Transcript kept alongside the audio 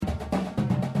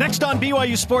Next on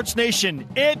BYU Sports Nation,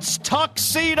 it's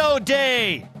Tuxedo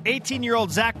Day.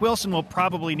 18-year-old Zach Wilson will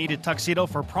probably need a tuxedo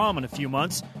for prom in a few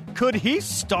months. Could he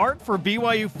start for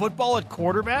BYU football at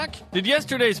quarterback? Did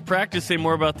yesterday's practice say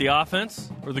more about the offense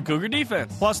or the Cougar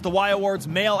defense? Plus, the Y Awards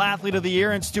Male Athlete of the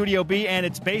Year in Studio B, and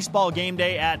it's baseball game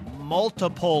day at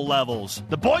multiple levels.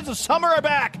 The boys of summer are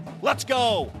back. Let's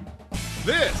go.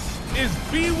 This is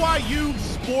BYU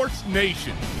Sports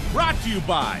Nation, brought to you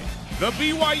by The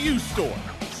BYU Store.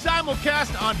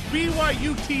 Simulcast on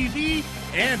BYU TV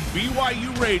and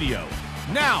BYU Radio.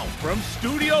 Now, from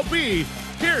Studio B,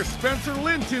 here's Spencer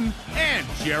Linton and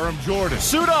Jerem Jordan.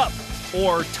 Suit up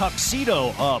or tuxedo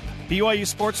up. BYU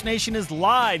Sports Nation is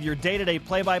live, your day-to-day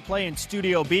play-by-play in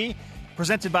Studio B,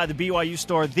 presented by the BYU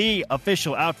Store, the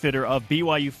official outfitter of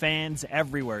BYU fans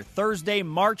everywhere. Thursday,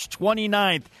 March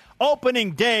 29th,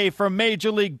 opening day for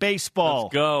Major League Baseball.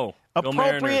 Let's go.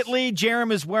 Appropriately,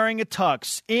 Jerem is wearing a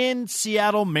tux in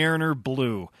Seattle Mariner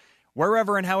blue.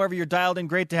 Wherever and however you're dialed in,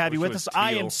 great to have you with us.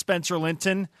 I am Spencer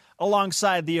Linton,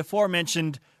 alongside the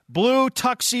aforementioned blue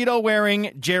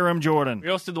tuxedo-wearing Jerem Jordan. We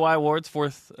hosted the Y Awards,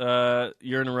 fourth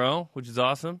year in a row, which is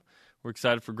awesome. We're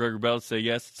excited for Greg Wrubell to say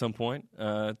yes at some point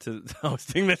to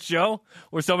hosting this show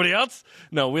or somebody else.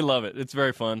 No, we love it. It's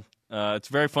very fun. It's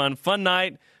very fun. Fun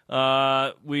night.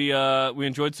 We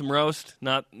enjoyed some roast,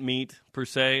 not meat per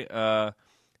se.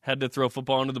 Had to throw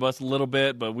football under the bus a little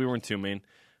bit, but we weren't too mean.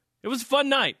 It was a fun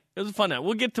night.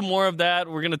 We'll get to more of that.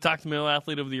 We're going to talk to Male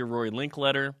Athlete of the Year, Rory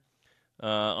Linkletter,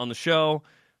 on the show.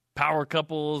 Power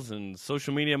couples and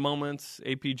social media moments.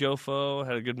 AP Jofo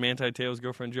had a good Manti Te'o's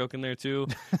girlfriend joke in there too.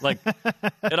 Like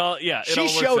it all, yeah. She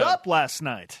showed up last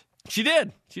night. She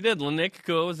did. Linnea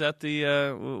Kikuo was at the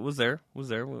was there,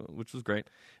 which was great.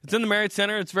 It's in the Marriott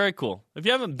Center. It's very cool. If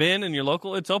you haven't been and you're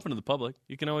local, it's open to the public.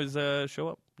 You can always show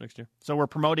up next year. So we're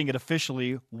promoting it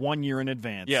officially 1 year in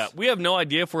advance. Yeah, we have no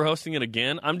idea if we're hosting it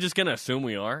again. I'm just going to assume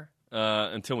we are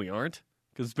until we aren't,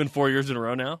 because it's been 4 years in a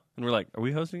row now, and we're like, are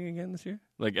we hosting again this year?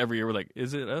 Like every year we're like,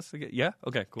 is it us again? Yeah?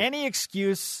 Okay, cool. Any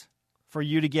excuse for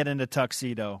you to get into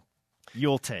tuxedo,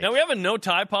 you'll take. Now, we have a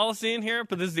no-tie policy in here,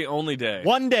 but this is the only day.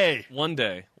 One day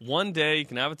you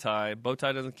can have a tie. Bow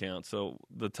tie doesn't count. So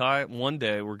the tie, one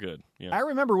day, we're good. Yeah. I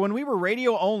remember when we were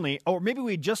radio only, or maybe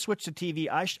we just switched to TV,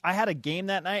 I had a game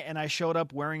that night, and I showed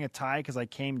up wearing a tie because I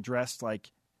came dressed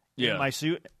like in my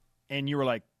suit, and you were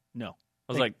like, no.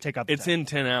 I was like, take off the it's tie. In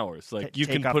 10 hours. Like, you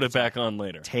can put it back on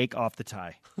later. Take off the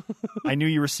tie. I knew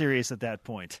you were serious at that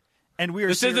point. And we are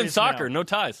This isn't soccer. Now. No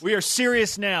ties. We are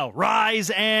serious now. Rise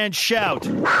and shout.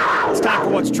 It's time for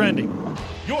What's Trending.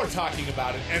 You're talking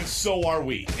about it, and so are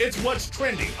we. It's What's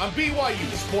Trending on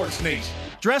BYU Sports Nation.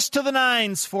 Dressed to the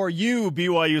nines for you,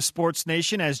 BYU Sports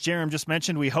Nation. As Jerem just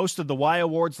mentioned, we hosted the Y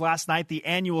Awards last night, the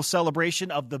annual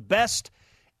celebration of the best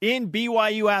in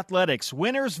BYU athletics.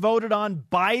 Winners voted on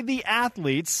by the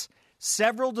athletes,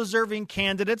 several deserving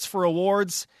candidates for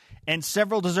awards, and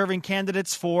several deserving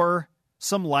candidates for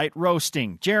some light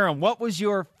roasting. Jerem, what was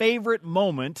your favorite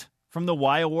moment from the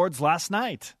Y Awards last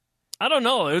night? I don't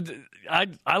know.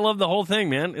 I love the whole thing,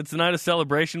 man. It's a night of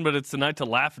celebration, but it's a night to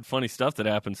laugh at funny stuff that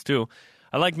happens, too.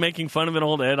 I like making fun of an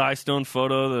old Ed Eyestone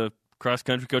photo, the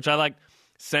cross-country coach. I like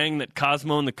saying that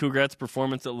Cosmo and the Cougars'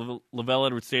 performance at LaVell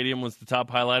Edwards Stadium was the top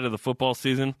highlight of the football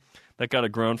season. That got a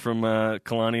groan from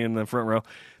Kalani in the front row.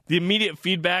 The immediate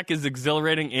feedback is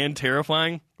exhilarating and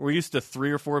terrifying. We're used to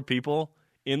 3 or 4 people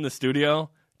in the studio,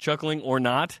 chuckling or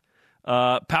not.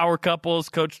 Power couples,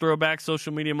 coach throwbacks,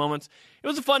 social media moments. It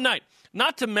was a fun night.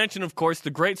 Not to mention, of course,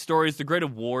 the great stories, the great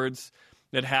awards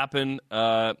that happened.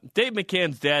 Dave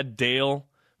McCann's dad, Dale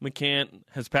McCann,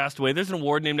 has passed away. There's an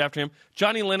award named after him.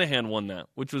 Johnny Linehan won that,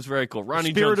 which was very cool.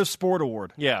 Ronnie Spirit Jones, of Sport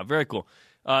Award. Yeah, very cool.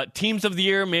 Teams of the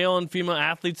Year, male and female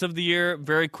athletes of the year,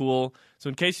 very cool. So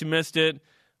in case you missed it,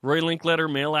 Roy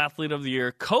Linkletter, male athlete of the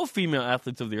year, co-female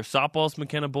athletes of the year, softball's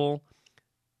McKenna Bull,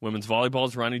 women's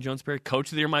volleyball's Ronnie Jones-Perry, coach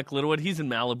of the year, Mike Littlewood. He's in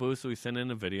Malibu, so he sent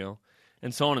in a video,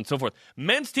 and so on and so forth.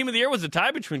 Men's team of the year was a tie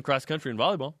between cross country and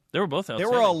volleyball. They were both outstanding.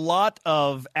 There were a lot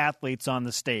of athletes on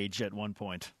the stage at one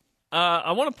point.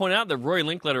 I want to point out that Roy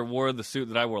Linkletter wore the suit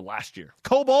that I wore last year.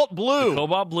 Cobalt blue. The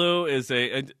Cobalt blue is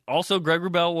also Greg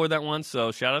Wrubell wore that one,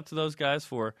 so shout out to those guys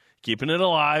for keeping it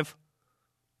alive.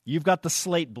 You've got the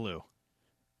slate blue.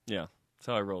 Yeah, that's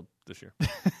how I rolled this year.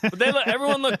 But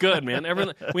everyone looked good, man.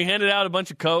 We handed out a bunch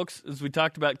of Cokes as we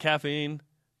talked about caffeine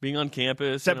being on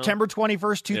campus. September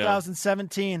 21st,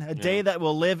 2017, a day that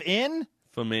will live in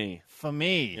infamy.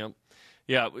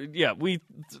 Yep. Yeah. We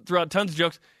threw out tons of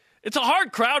jokes. It's a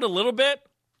hard crowd a little bit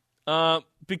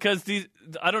because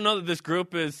I don't know that this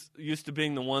group is used to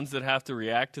being the ones that have to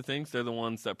react to things. They're the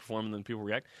ones that perform and then people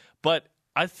react. But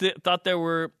I thought there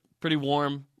were Pretty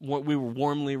warm. We were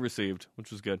warmly received,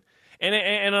 which was good.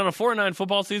 And on a 4-9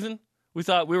 football season, we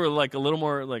thought we were like a little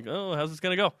more like, oh, how's this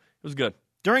going to go? It was good.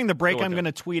 During the break, I'm going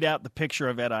to tweet out the picture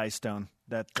of Ed Eyestone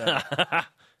that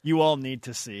you all need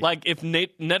to see. Like if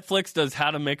Netflix does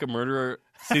How to Make a Murderer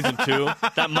season 2,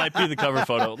 that might be the cover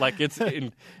photo. Like it's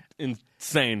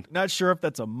insane. Not sure if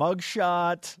that's a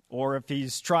mugshot or if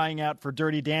he's trying out for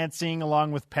Dirty Dancing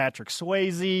along with Patrick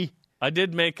Swayze. I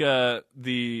did make the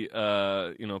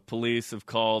police have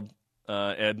called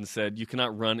Ed and said you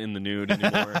cannot run in the nude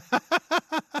anymore.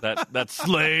 That's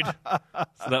Slade.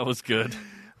 So that was good.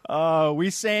 We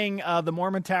sang the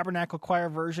Mormon Tabernacle Choir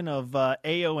version of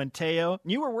Ayo and Teo.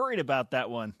 You were worried about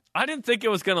that one. I didn't think it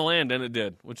was going to land, and it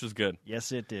did, which was good.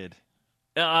 Yes, it did.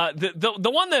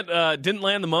 The one that didn't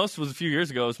land the most was a few years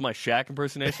ago. It was my Shaq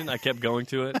impersonation. I kept going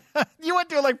to it. You went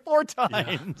to it like 4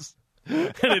 times.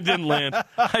 Yeah. And it didn't land.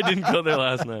 I didn't go there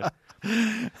last night.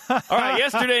 All right,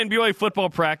 yesterday in BYU football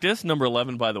practice, number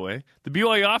 11, by the way, the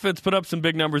BYU offense put up some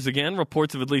big numbers again.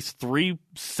 Reports of at least 3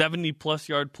 70-plus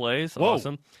yard plays. Whoa.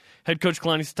 Awesome. Head coach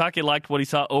Kalani Sitake liked what he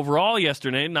saw overall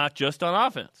yesterday, not just on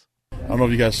offense. I don't know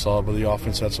if you guys saw, but the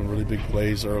offense had some really big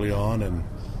plays early on, and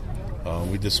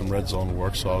we did some red zone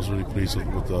work, so I was really pleased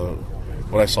with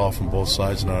what I saw from both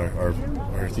sides, and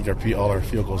I think all our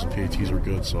field goals and PATs were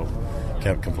good, so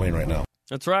can't complain right now.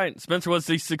 That's right. Spencer, was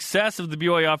the success of the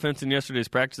BYU offense in yesterday's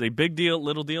practice a big deal,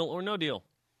 little deal, or no deal?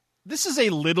 This is a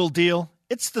little deal.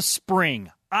 It's the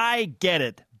spring. I get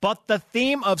it. But the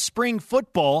theme of spring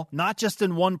football, not just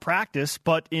in one practice,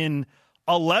 but in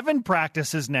 11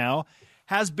 practices now,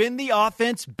 has been the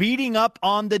offense beating up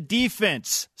on the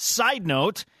defense. Side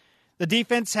note, the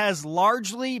defense has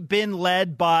largely been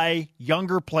led by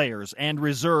younger players and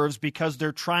reserves because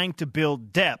they're trying to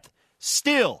build depth.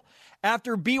 Still,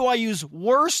 after BYU's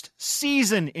worst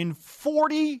season in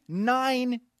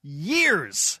 49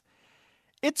 years,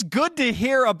 it's good to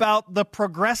hear about the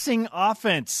progressing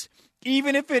offense,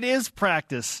 even if it is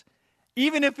practice,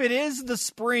 even if it is the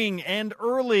spring and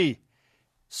early.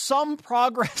 Some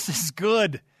progress is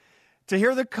good. To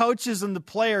hear the coaches and the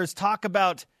players talk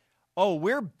about, oh,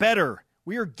 we're better.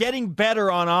 We are getting better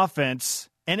on offense,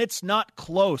 and it's not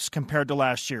close compared to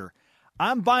last year.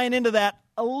 I'm buying into that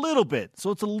a little bit, so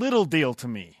it's a little deal to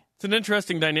me. It's an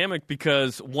interesting dynamic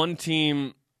because one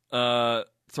team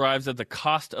thrives at the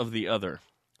cost of the other.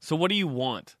 So what do you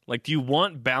want? Like, do you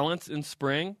want balance in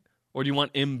spring, or do you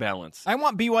want imbalance? I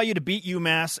want BYU to beat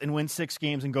UMass and win 6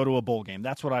 games and go to a bowl game.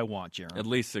 That's what I want, Jeremy. At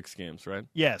least 6 games, right?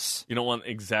 Yes. You don't want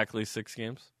exactly 6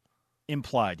 games?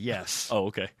 Implied, yes. Oh,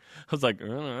 okay. I was like, I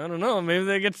don't know. Maybe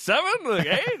they get 7, like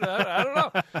 8. I don't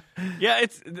know. Yeah,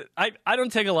 I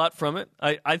don't take a lot from it.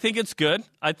 I think it's good.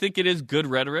 I think it is good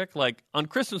rhetoric. Like, on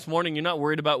Christmas morning, you're not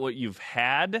worried about what you've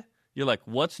had. You're like,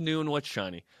 what's new and what's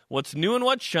shiny? What's new and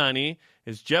what's shiny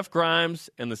is Jeff Grimes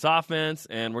and this offense,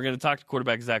 and we're going to talk to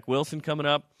quarterback Zach Wilson coming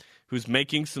up, who's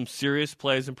making some serious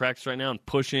plays in practice right now and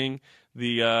pushing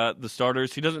the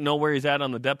starters. He doesn't know where he's at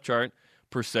on the depth chart,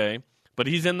 per se, but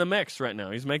he's in the mix right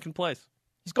now. He's making plays.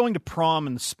 He's going to prom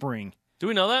in the spring. Do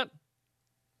we know that?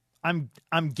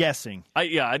 I'm guessing.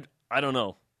 I don't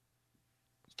know.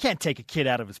 You can't take a kid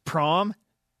out of his prom,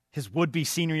 his would-be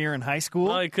senior year in high school.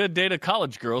 Well, he could date a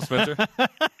college girl, Spencer.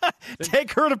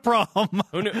 Take her to prom.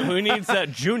 Who needs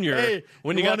that junior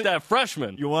when you got that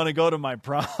freshman? You want to go to my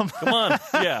prom? Come on.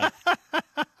 Yeah.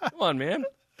 Come on, man.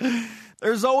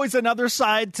 There's always another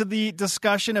side to the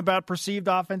discussion about perceived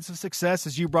offensive success,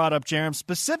 as you brought up, Jerem,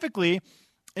 specifically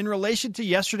in relation to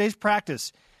yesterday's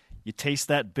practice. You taste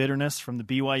that bitterness from the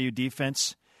BYU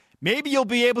defense. Maybe you'll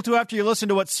be able to after you listen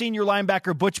to what senior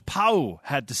linebacker Butch Pau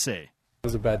had to say. It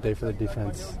was a bad day for the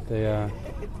defense. They a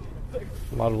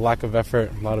lot of lack of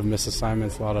effort, a lot of missed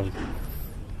assignments, a lot of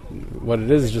what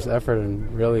it is just effort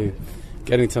and really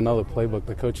getting to know the playbook.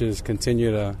 The coaches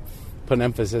continue to put an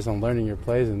emphasis on learning your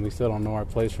plays, and we still don't know our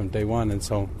plays from day one. And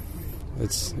so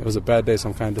it was a bad day, so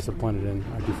I'm kind of disappointed in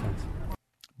our defense.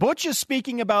 Butch is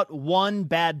speaking about one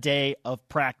bad day of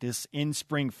practice in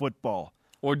spring football.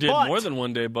 Or did more than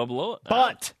one day, Bubba.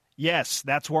 But, yes,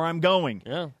 that's where I'm going.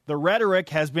 Yeah. The rhetoric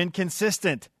has been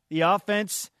consistent. The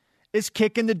offense is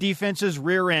kicking the defense's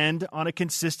rear end on a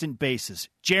consistent basis.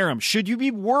 Jerem, should you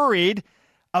be worried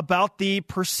about the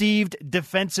perceived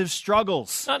defensive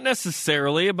struggles? Not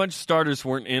necessarily. A bunch of starters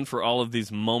weren't in for all of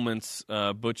these moments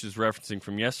Butch is referencing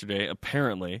from yesterday,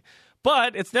 apparently.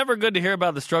 But it's never good to hear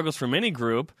about the struggles from any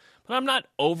group. But I'm not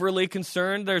overly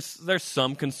concerned. There's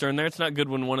some concern there. It's not good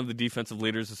when one of the defensive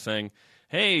leaders is saying,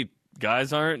 hey, guys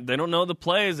they don't know the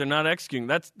plays, they're not executing.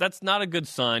 That's not a good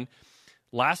sign.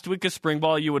 Last week of spring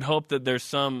ball, you would hope that there's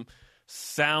some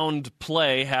sound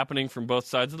play happening from both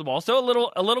sides of the ball. So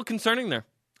a little concerning there.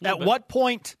 At what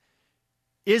point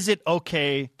is it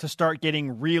okay to start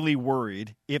getting really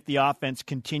worried if the offense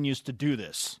continues to do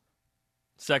this?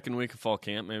 Second week of fall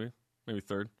camp, maybe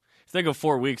third. If they go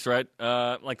 4 weeks, right?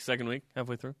 Like second week,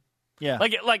 halfway through. Yeah.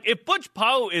 Like if Butch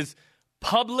Pau is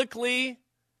publicly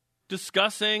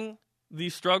discussing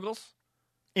these struggles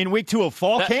in week 2 of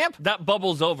fall camp, that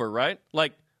bubble's over, right?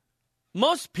 Like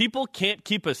most people can't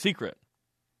keep a secret.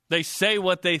 They say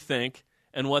what they think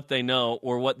and what they know,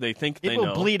 or what they think they know. It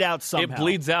will bleed out somehow. It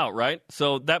bleeds out, right?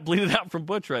 So that bleeded out from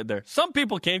Butch right there. Some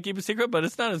people can keep a secret, but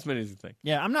it's not as many as you think.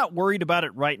 Yeah, I'm not worried about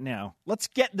it right now. Let's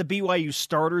get the BYU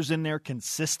starters in there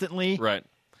consistently. Right.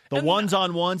 The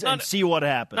ones-on-ones and see what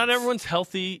happens. Not everyone's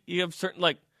healthy. You have certain,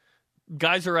 like,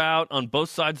 guys are out on both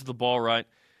sides of the ball, right?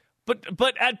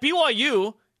 But at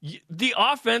BYU, the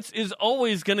offense is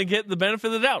always going to get the benefit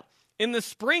of the doubt. In the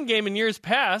spring game in years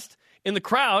past, in the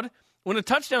crowd, when a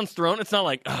touchdown's thrown, it's not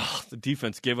like, oh, the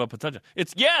defense gave up a touchdown.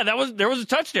 It's, there was a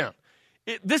touchdown.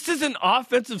 This is an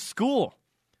offensive school.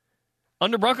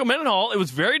 Under Bronco Mendenhall, it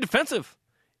was very defensive.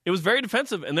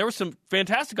 And there were some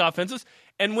fantastic offenses.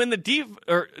 And when the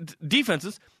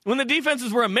defenses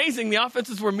were amazing, the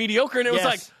offenses were mediocre. And it was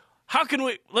like, how can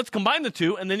let's combine the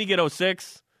two. And then you get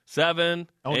 06, 7,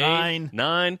 8,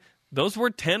 9. Those were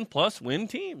 10-plus win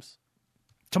teams.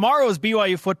 Tomorrow is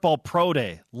BYU Football Pro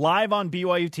Day, live on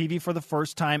BYU TV for the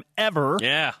first time ever.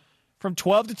 Yeah. From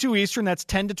 12 to 2 Eastern, that's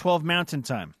 10 to 12 Mountain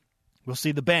Time. We'll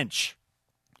see the bench,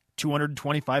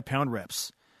 225-pound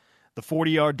reps, the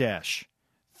 40-yard dash,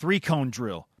 3-cone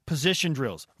drill, position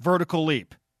drills, vertical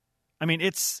leap. I mean,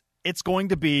 it's going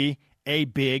to be a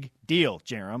big deal,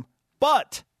 Jerem.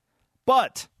 But,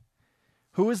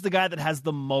 who is the guy that has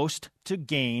the most to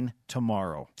gain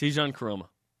tomorrow? Tijon Karoma.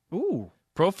 Ooh.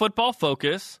 Pro Football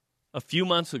Focus, a few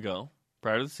months ago,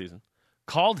 prior to the season,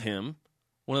 called him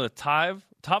one of the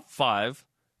top 5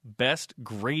 best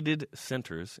graded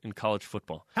centers in college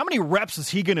football. How many reps is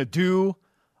he going to do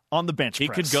on the bench press?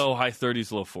 He could go high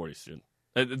 30s, low 40s,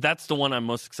 dude. That's the one I'm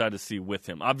most excited to see with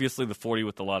him. Obviously, the 40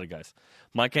 with a lot of guys.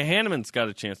 Micah Hanneman's got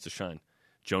a chance to shine.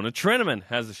 Jonah Treneman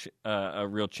has a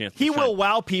real chance to shine. He will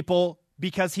wow people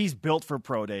because he's built for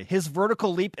Pro Day. His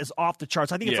vertical leap is off the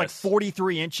charts. I think it's like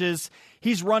 43 inches.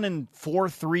 He's running 4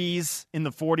 3s in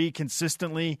the 40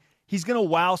 consistently. He's going to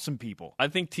wow some people. I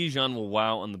think Tijon will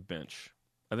wow on the bench.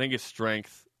 I think his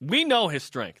strength. We know his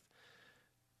strength.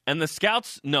 And the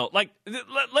scouts know. Like,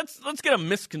 let's get a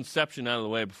misconception out of the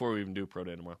way before we even do Pro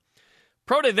Day tomorrow.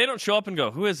 Pro Day, they don't show up and go,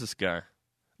 who is this guy?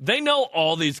 They know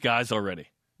all these guys already.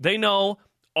 They know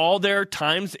all their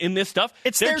times in this stuff.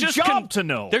 It's their job to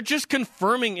know. They're just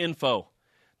confirming info.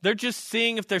 They're just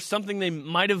seeing if there's something they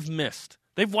might have missed.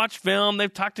 They've watched film.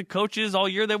 They've talked to coaches all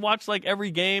year. They watch like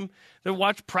every game. They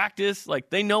watch practice. Like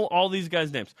they know all these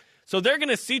guys' names. So they're going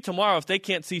to see tomorrow if they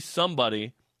can't see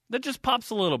somebody that just pops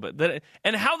a little bit.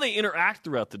 And how they interact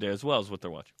throughout the day as well is what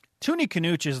they're watching. Tuni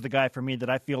Kanuch is the guy for me that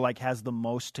I feel like has the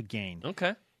most to gain.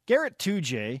 Okay. Garrett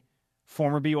Tujague,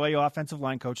 former BYU offensive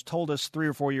line coach, told us 3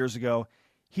 or 4 years ago,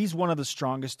 he's one of the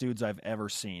strongest dudes I've ever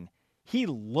seen. He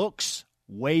looks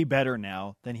way better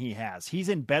now than he has. He's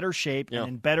in better shape and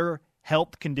in better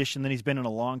health condition than he's been in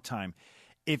a long time.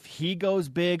 If he goes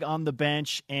big on the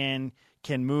bench and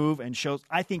can move and shows,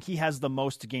 I think he has the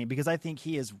most to gain because I think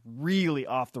he is really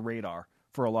off the radar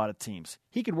for a lot of teams.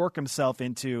 He could work himself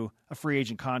into a free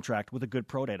agent contract with a good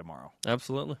pro day tomorrow.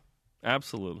 Absolutely.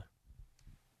 Absolutely.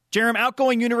 Jerem,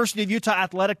 outgoing University of Utah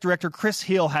athletic director Chris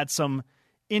Hill had some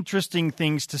interesting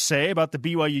things to say about the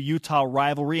BYU-Utah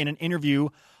rivalry in an interview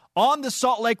on the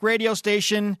Salt Lake radio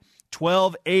station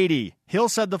 1280. Hill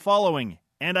said the following,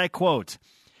 and I quote,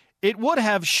 "It would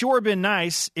have sure been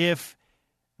nice if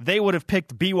they would have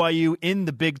picked BYU in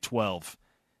the Big 12.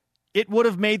 It would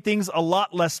have made things a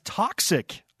lot less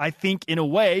toxic, I think, in a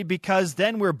way, because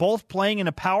then we're both playing in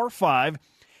a Power 5,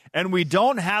 and we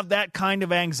don't have that kind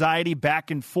of anxiety back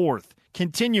and forth."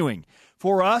 Continuing,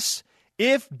 for us,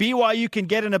 if BYU can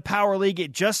get in a power league,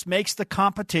 it just makes the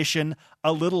competition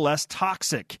a little less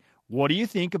toxic. What do you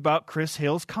think about Chris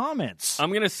Hill's comments? I'm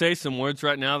going to say some words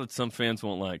right now that some fans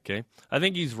won't like, okay? I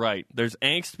think he's right. There's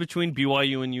angst between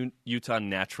BYU and Utah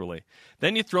naturally.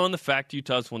 Then you throw in the fact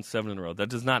Utah's won 7 in a row. That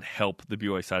does not help the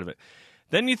BYU side of it.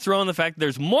 Then you throw in the fact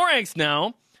there's more angst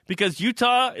now because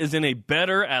Utah is in a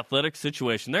better athletic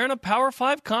situation. They're in a Power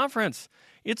 5 conference.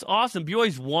 It's awesome.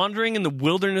 BYU's wandering in the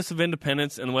wilderness of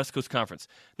Independence and the West Coast Conference.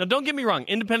 Now, don't get me wrong.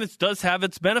 Independence does have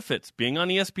its benefits. Being on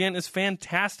ESPN is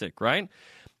fantastic, right?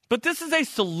 But this is a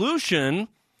solution,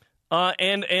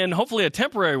 and hopefully a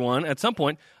temporary one at some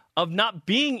point, of not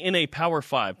being in a Power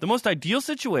 5. The most ideal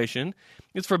situation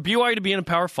is for BYU to be in a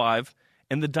Power 5,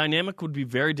 and the dynamic would be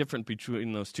very different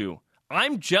between those two.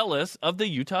 I'm jealous of the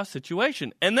Utah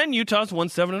situation. And then Utah's won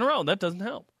 7 in a row. That doesn't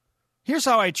help. Here's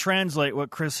how I translate what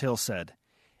Chris Hill said.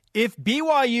 If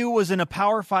BYU was in a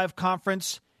Power 5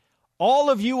 conference, all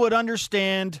of you would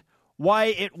understand why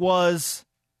it was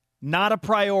not a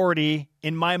priority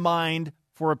in my mind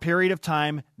for a period of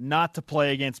time not to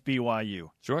play against BYU.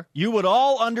 Sure. You would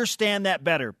all understand that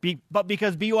better. But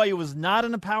because BYU was not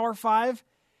in a Power 5,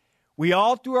 we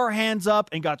all threw our hands up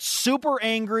and got super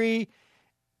angry.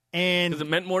 And because it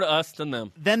meant more to us than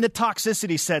them. Then the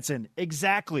toxicity sets in.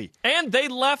 Exactly. And they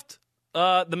left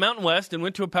the Mountain West and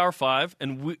went to a Power 5,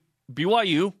 and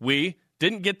BYU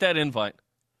didn't get that invite.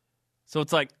 So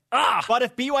it's like, But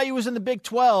if BYU was in the Big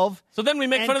 12... So then we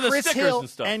make fun of the stickers and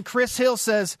stuff. And Chris Hill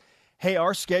says, hey,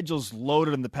 our schedule's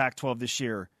loaded in the Pac-12 this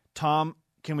year. Tom,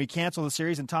 can we cancel the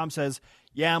series? And Tom says,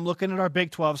 yeah, I'm looking at our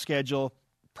Big 12 schedule.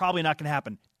 Probably not going to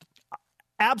happen.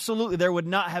 Absolutely, there would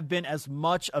not have been as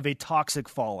much of a toxic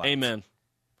fallout. Amen.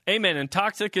 And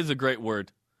toxic is a great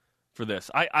word for this.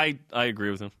 I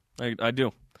agree with him. I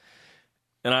do.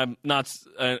 And I'm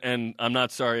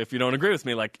not sorry if you don't agree with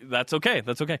me. Like, that's okay.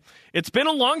 That's okay. It's been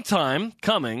a long time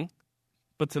coming,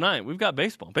 but tonight we've got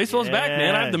baseball. Baseball's back,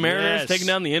 man. I have the Mariners taking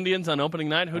down the Indians on opening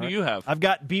night. Who do you have? I've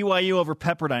got BYU over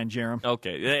Pepperdine, Jerem.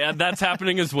 Okay, that's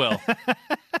happening as well.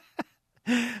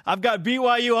 I've got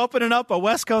BYU opening up a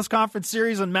West Coast Conference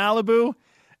series in Malibu.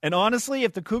 And honestly,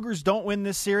 if the Cougars don't win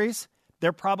this series,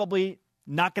 they're probably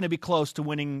not going to be close to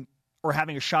winning or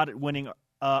having a shot at winning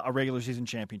a regular season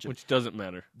championship. Which doesn't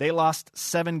matter. They lost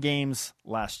 7 games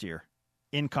last year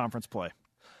in conference play.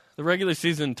 The regular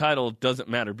season title doesn't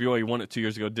matter. BYU won it 2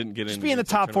 years ago, didn't get in. Just be in the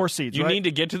top 4 seeds, You right? need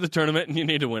to get to the tournament, and you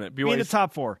need to win it. Be in the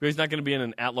top 4. BYU's not going to be in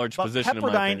an at-large position, in my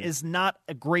Pepperdine opinion. is not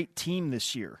a great team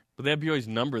this year. But they have BYU's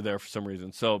number there for some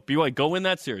reason. So, BYU, go win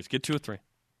that series. Get 2 or 3.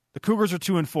 The Cougars are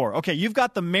 2-4. Okay, you've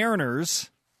got the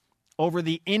Mariners over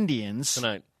the Indians.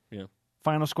 Tonight, yeah.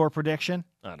 Final score prediction?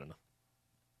 I don't know.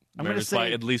 I'm going to say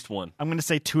by at least 1. I'm going to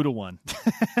say 2-1.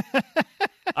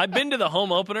 I've been to the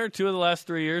home opener 2 of the last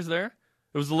 3 years there.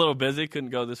 It was a little busy. Couldn't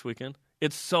go this weekend.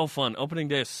 It's so fun. Opening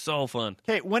day is so fun.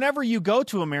 Okay, whenever you go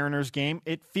to a Mariners game,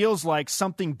 it feels like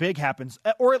something big happens.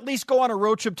 Or at least go on a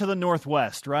road trip to the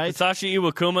Northwest, right? Sashi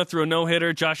Iwakuma threw a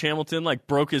no-hitter. Josh Hamilton,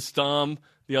 broke his thumb.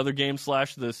 The other game / the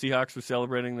Seahawks were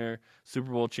celebrating their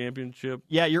Super Bowl championship.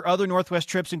 Yeah, your other Northwest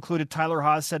trips included Tyler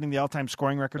Haws setting the all-time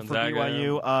scoring record Gonzaga, for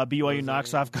BYU. BYU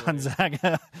knocks off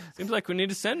Gonzaga. Seems like we need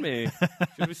to send me.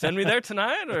 Should we send me there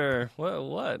tonight, or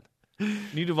what?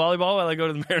 Need to do volleyball while I go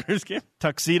to the Mariners game?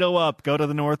 Tuxedo up, go to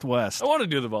the Northwest. I want to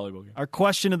do the volleyball game. Our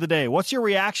question of the day. What's your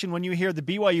reaction when you hear the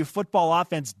BYU football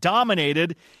offense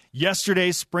dominated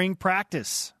yesterday's spring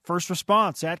practice? First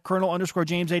response at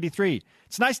Colonel_James83.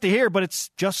 It's nice to hear, but it's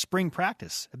just spring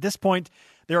practice. At this point,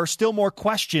 there are still more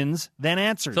questions than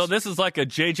answers. So this is like a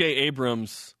J.J.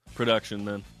 Abrams production,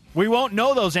 then. We won't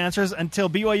know those answers until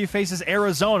BYU faces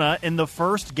Arizona in the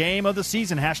first game of the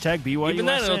season. #BYUSN. Even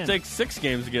then, it'll take 6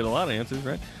 games to get a lot of answers,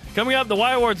 right? Coming up, the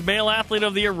Y Awards Male Athlete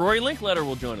of the Year, Rory Linkletter,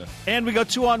 will join us. And we go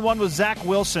 2-on-1 with Zach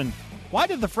Wilson. Why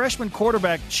did the freshman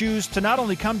quarterback choose to not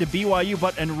only come to BYU,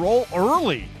 but enroll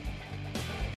early?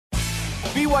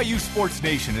 BYU Sports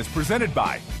Nation is presented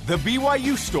by The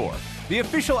BYU Store, the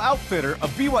official outfitter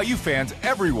of BYU fans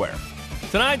everywhere.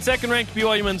 Tonight, second-ranked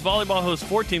BYU men's volleyball hosts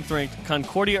 14th-ranked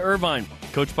Concordia Irvine,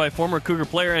 coached by former Cougar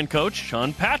player and coach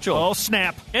Sean Patchell. Oh,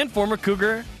 snap. And former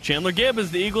Cougar Chandler Gibb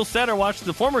as the Eagles setter watches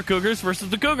the former Cougars versus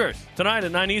the Cougars tonight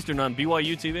at 9 Eastern on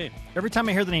BYU TV. Every time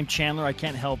I hear the name Chandler, I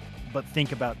can't help but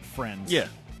think about Friends. Yeah.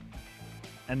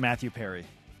 And Matthew Perry.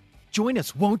 Join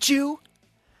us, won't you?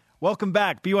 Welcome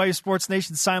back. BYU Sports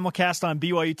Nation simulcast on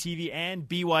BYU TV and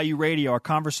BYU Radio. Our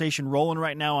conversation rolling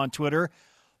right now on Twitter.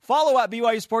 Follow at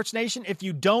BYU Sports Nation if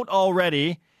you don't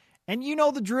already. And you know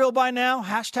the drill by now.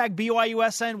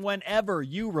 #BYUSN whenever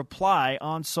you reply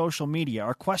on social media.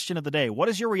 Our question of the day. What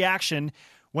is your reaction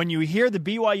when you hear the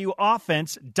BYU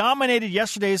offense dominated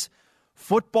yesterday's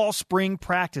football spring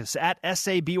practice? At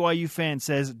SABYU fan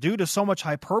says, due to so much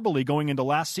hyperbole going into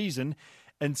last season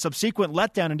and subsequent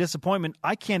letdown and disappointment,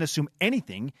 I can't assume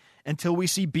anything until we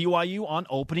see BYU on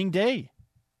opening day.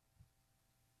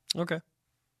 Okay.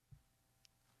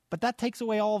 But that takes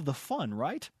away all of the fun,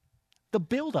 right? The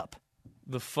build-up.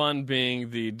 The fun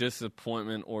being the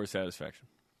disappointment or satisfaction.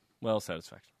 Well,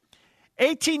 satisfaction.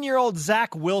 18-year-old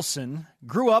Zach Wilson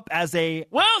grew up as a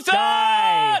Wilson!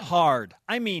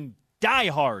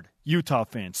 die-hard Utah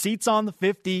fan. Seats on the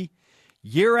 50,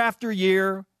 year after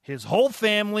year, his whole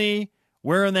family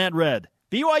wearing that red.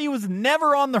 BYU was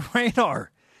never on the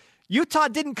radar. Utah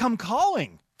didn't come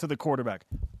calling to the quarterback.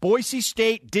 Boise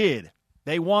State did.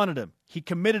 They wanted him. He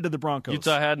committed to the Broncos.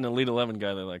 Utah had an Elite 11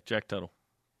 guy they like, Jack Tuttle.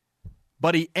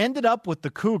 But he ended up with the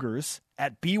Cougars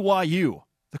at BYU.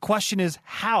 The question is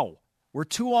how? We're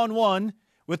 2-on-1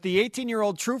 with the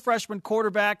 18-year-old true freshman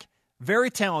quarterback, very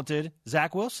talented,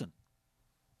 Zach Wilson.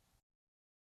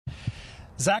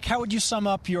 Zach, how would you sum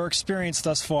up your experience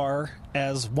thus far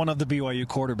as one of the BYU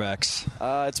quarterbacks?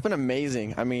 It's been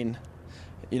amazing. I mean,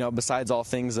 besides all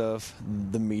things of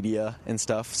the media and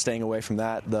stuff, staying away from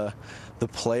that, the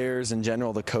players in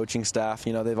general, the coaching staff,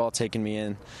 they've all taken me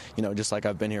in, just like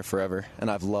I've been here forever, and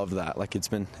I've loved that. Like it's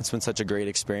been such a great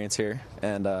experience here,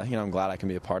 and I'm glad I can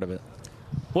be a part of it.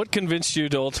 What convinced you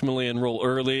to ultimately enroll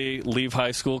early, leave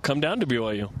high school, come down to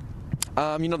BYU?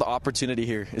 The opportunity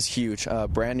here is huge.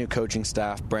 Brand new coaching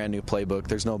staff, brand new playbook.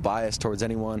 There's no bias towards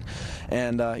anyone.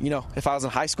 And, if I was in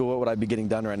high school, what would I be getting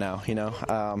done right now?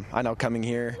 I know coming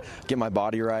here, get my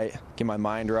body right, get my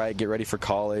mind right, get ready for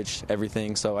college,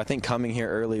 everything. So I think coming here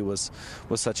early was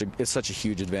such a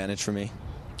huge advantage for me.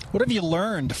 What have you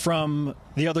learned from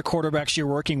the other quarterbacks you're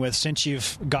working with since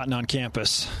you've gotten on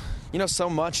campus? So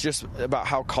much just about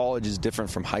how college is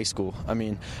different from high school. I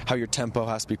mean, how your tempo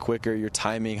has to be quicker, your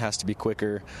timing has to be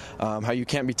quicker, how you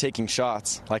can't be taking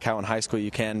shots like how in high school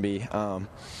you can be.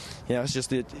 It's just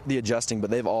the adjusting, but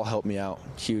they've all helped me out.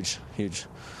 Huge.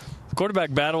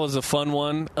 Quarterback battle is a fun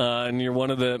one, and you're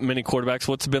one of the many quarterbacks.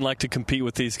 What's it been like to compete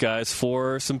with these guys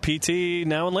for some PT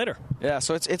now and later? Yeah,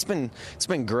 so it's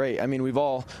been great. I mean, we've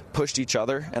all pushed each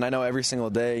other, and I know every single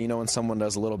day, when someone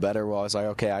does a little better, we're always like,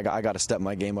 okay, I got to step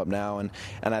my game up now, and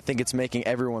I think it's making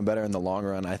everyone better in the long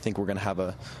run. I think we're going to have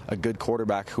a good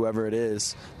quarterback, whoever it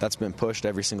is, that's been pushed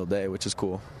every single day, which is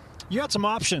cool. You had some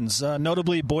options,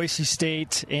 notably Boise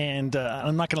State, and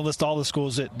I'm not going to list all the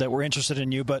schools that were interested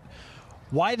in you, but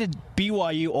why did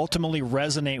BYU ultimately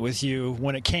resonate with you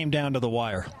when it came down to the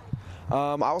wire?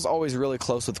 I was always really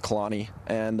close with Kalani,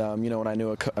 and when I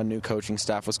knew a new coaching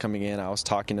staff was coming in, I was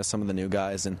talking to some of the new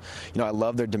guys, and I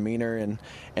love their demeanor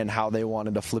and how they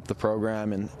wanted to flip the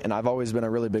program, and I've always been a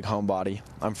really big homebody.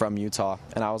 I'm from Utah,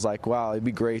 and I was like, wow, it'd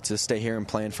be great to stay here and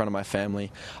play in front of my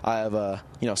family. I have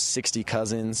 60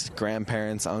 cousins,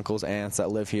 grandparents, uncles, aunts that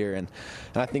live here, and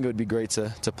I think it would be great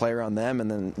to play around them.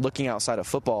 And then looking outside of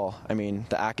football, I mean,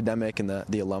 the academic and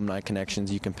the alumni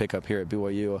connections you can pick up here at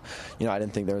BYU, I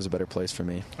didn't think there was a better place for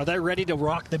me. Are they ready to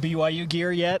rock the BYU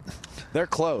gear yet? They're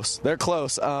close.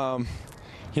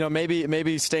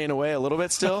 Maybe staying away a little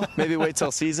bit still. Maybe wait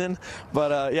till season.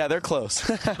 But, they're close.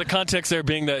 The context there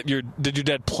being that did your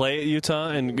dad play at Utah?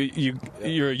 And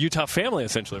you're a Utah family,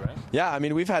 essentially, right? Yeah, I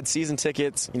mean, we've had season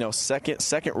tickets,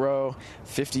 second row,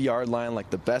 50-yard line,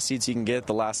 like the best seats you can get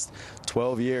the last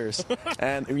 12 years.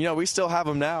 And, we still have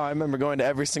them now. I remember going to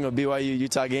every single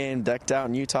BYU-Utah game, decked out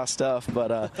in Utah stuff.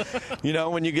 But,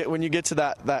 when you get to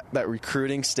that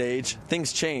recruiting stage,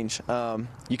 things change.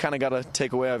 You kind of got to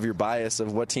take away of your bias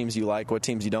of what teams you like, what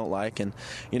teams you don't like. And,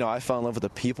 I fell in love with the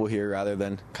people here rather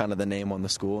than kind of the name on the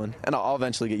school. And I'll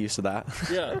eventually get used to that.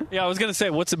 Yeah, I was going to say,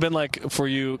 what's it been like for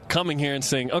you coming here and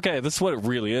saying, okay, this is what it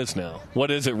really is now?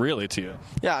 What is it really to you?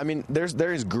 Yeah, I mean,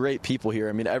 there's great people here.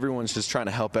 I mean, everyone's just trying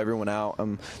to help everyone out.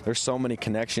 There's so many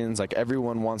connections. Like,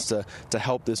 everyone wants to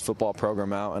help this football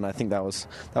program out. And I think that was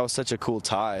such a cool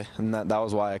tie. And that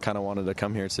was why I kind of wanted to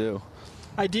come here, too.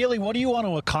 Ideally, what do you want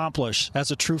to accomplish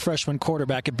as a true freshman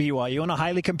quarterback at BYU in a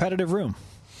highly competitive room?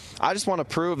 I just want to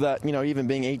prove that, even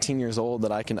being 18 years old,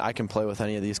 that I can play with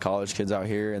any of these college kids out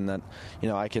here, and that,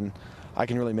 I can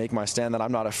really make my stand, that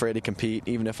I'm not afraid to compete.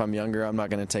 Even if I'm younger, I'm not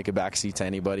going to take a backseat to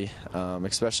anybody,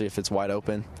 especially if it's wide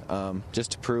open,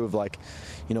 just to prove, like,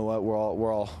 what,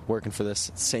 we're all working for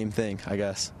this same thing, I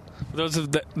guess. For those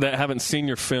that haven't seen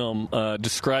your film,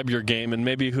 describe your game and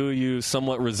maybe who you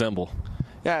somewhat resemble.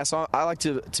 Yeah, so I like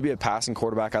to be a passing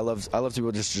quarterback. I love to be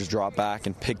able to just drop back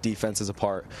and pick defenses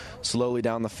apart slowly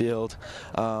down the field.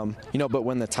 But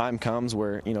when the time comes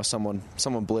where, someone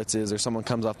blitzes or someone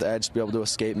comes off the edge, to be able to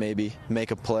escape, maybe make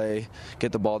a play,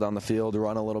 get the ball down the field,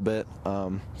 run a little bit.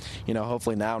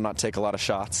 Hopefully now not take a lot of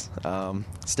shots,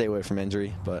 stay away from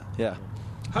injury. But yeah.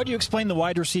 How do you explain the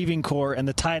wide receiving core and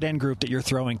the tight end group that you're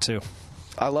throwing to?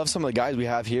 I love some of the guys we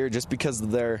have here just because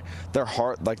they're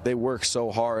hard, like they work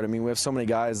so hard. I mean, we have so many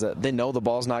guys that they know the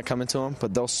ball's not coming to them,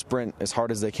 but they'll sprint as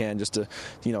hard as they can just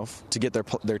to get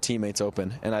their teammates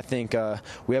open. And I think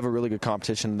we have a really good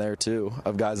competition there too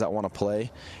of guys that want to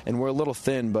play. And we're a little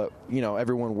thin, but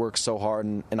everyone works so hard.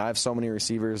 And I have so many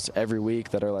receivers every week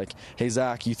that are like, "Hey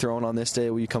Zach, you throwing on this day?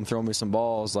 Will you come throw me some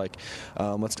balls? Like,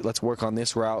 let's work on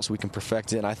this route so we can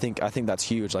perfect it." And I think that's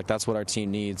huge. Like, that's what our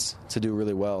team needs to do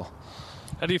really well.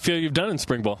 How do you feel you've done in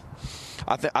spring ball?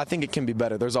 I think it can be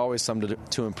better. There's always something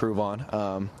to improve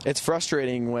on. It's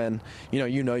frustrating when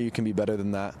you know you can be better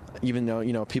than that. Even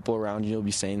though people around you will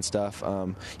be saying stuff.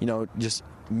 Just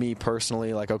me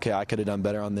personally, like, okay, I could have done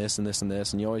better on this and this and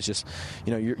this, and you always just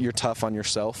you're tough on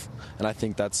yourself, and I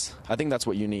think that's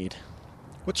what you need.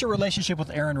 What's your relationship with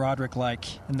Aaron Roderick like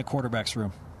in the quarterback's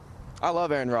room? I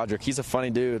love Aaron Roderick. He's a funny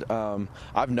dude.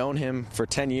 I've known him for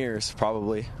 10 years,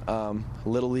 probably.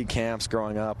 Little league camps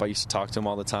growing up, I used to talk to him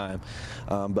all the time.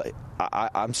 But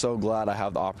I'm so glad I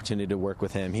have the opportunity to work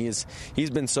with him. He's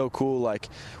been so cool, like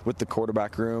with the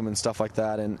quarterback room and stuff like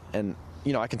that. And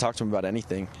I can talk to him about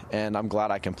anything, and I'm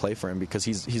glad I can play for him because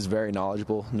he's very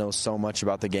knowledgeable, knows so much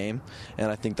about the game,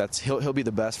 and I think he'll be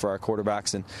the best for our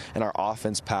quarterbacks and our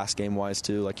offense, pass game wise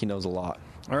too. Like, he knows a lot.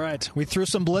 All right, we threw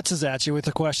some blitzes at you with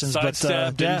the questions,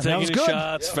 Sidestep, didn't take any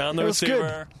shots, found the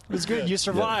receiver. It was good. You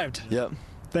survived. Yep.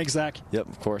 Thanks, Zach. Yep,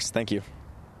 of course. Thank you.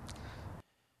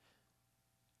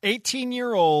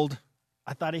 18-year-old.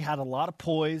 I thought he had a lot of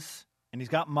poise, and he's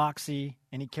got moxie,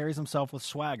 and he carries himself with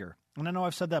swagger. And I know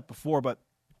I've said that before, but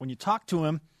when you talk to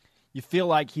him, you feel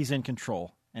like he's in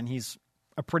control, and he's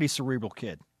a pretty cerebral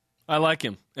kid. I like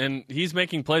him, and he's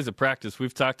making plays at practice.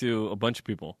 We've talked to a bunch of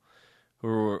people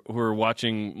who are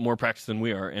watching more practice than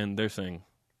we are, and they're saying,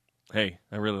 hey,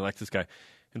 I really like this guy.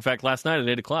 In fact, last night at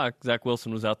 8 o'clock, Zach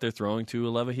Wilson was out there throwing to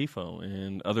Aleva Hifo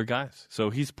and other guys. So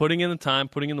he's putting in the time,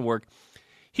 putting in the work.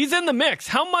 He's in the mix.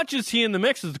 How much is he in the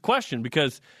mix is the question,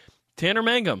 because Tanner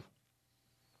Mangum,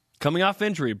 coming off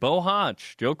injury, Bo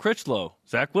Hodge, Joe Critchlow,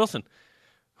 Zach Wilson.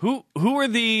 Who are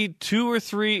the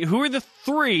three who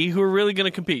are really going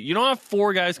to compete? You don't have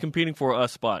 4 guys competing for a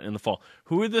spot in the fall.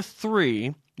 Who are the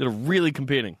 3 that are really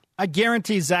competing? I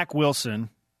guarantee Zach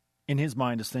Wilson, in his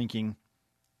mind, is thinking,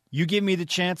 you give me the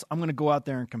chance, I'm going to go out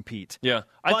there and compete. Yeah,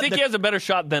 I think he has a better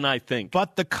shot than I think.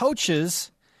 But the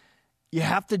coaches, you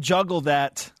have to juggle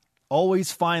that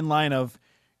always fine line of,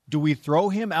 do we throw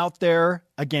him out there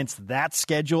against that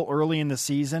schedule early in the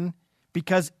season?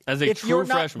 Because if you're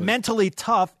not freshman, mentally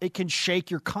tough, it can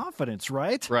shake your confidence,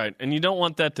 right? Right, and you don't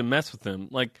want that to mess with him.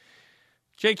 Like,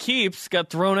 Jake Heaps got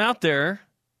thrown out there,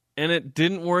 and it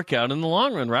didn't work out in the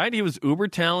long run, right? He was uber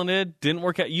talented, didn't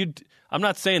work out. I'm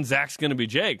not saying Zach's going to be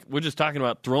Jake. We're just talking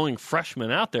about throwing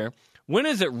freshmen out there. When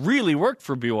has it really worked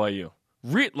for BYU?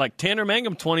 Like Tanner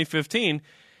Mangum, 2015,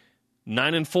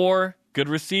 9-4, good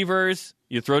receivers.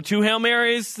 You throw 2 Hail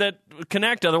Marys that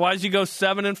connect. Otherwise, you go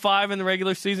 7-5 in the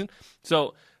regular season.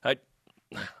 So,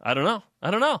 I don't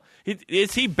know.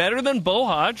 Is he better than Bo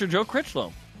Hodge or Joe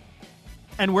Critchlow?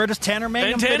 And where does Tanner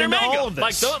Mangum fit into all of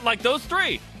this? Like those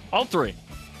 3. All 3.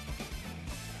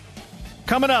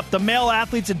 Coming up, the male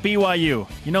athletes at BYU.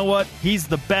 You know what? He's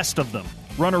the best of them.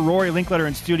 Runner Rory Linkletter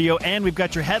in studio, and we've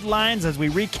got your headlines as we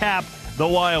recap the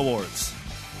Y Awards.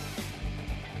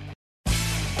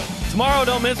 Tomorrow,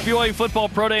 don't miss BYU Football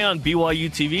Pro Day on BYU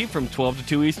TV from 12 to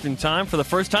 2 Eastern Time for the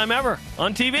first time ever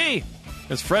on TV.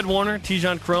 As Fred Warner,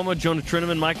 Tijon Kroma, Jonah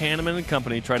Trinneman, Mike Hanneman, and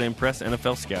company try to impress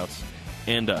NFL scouts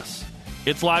and us.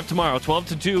 It's live tomorrow, 12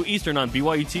 to 2 Eastern on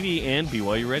BYU TV and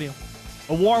BYU Radio.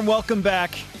 A warm welcome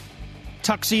back.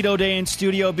 Tuxedo Day in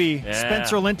Studio B. Yeah.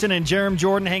 Spencer Linton and Jerem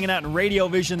Jordan hanging out in Radio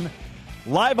Vision.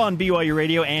 Live on BYU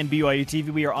Radio and BYU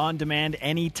TV. We are on demand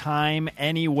anytime,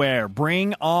 anywhere.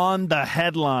 Bring on the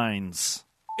headlines.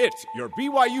 It's your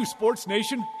BYU Sports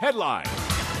Nation headline.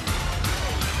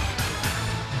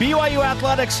 BYU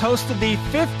Athletics hosted the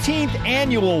 15th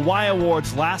annual Y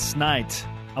Awards last night.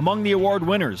 Among the award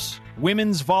winners,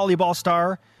 women's volleyball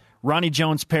star Ronnie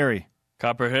Jones-Perry.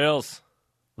 Copper Hills.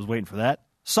 Was waiting for that.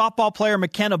 Softball player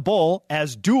McKenna Bull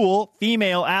as dual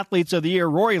female athletes of the year.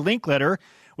 Rory Linkletter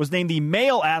was named the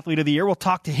Male Athlete of the Year. We'll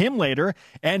talk to him later.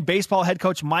 And baseball head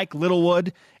coach Mike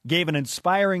Littlewood gave an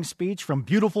inspiring speech from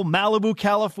beautiful Malibu,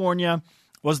 California,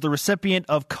 was the recipient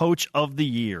of Coach of the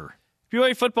Year.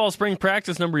 BYU football spring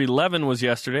practice number 11 was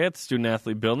yesterday at the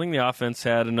Student-Athlete Building. The offense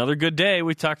had another good day.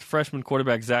 We talked to freshman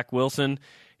quarterback Zach Wilson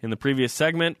in the previous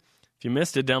segment. If you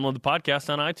missed it, download the podcast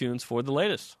on iTunes for the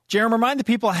latest. Jeremy, remind the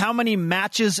people how many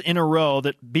matches in a row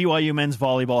that BYU men's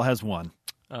volleyball has won.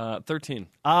 13.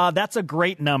 That's a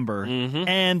great number. Mm-hmm.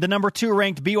 And the number 2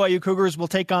 ranked BYU Cougars will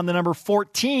take on the number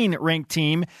 14 ranked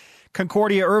team,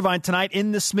 Concordia Irvine, tonight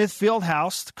in the Smith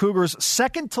Fieldhouse. The Cougars'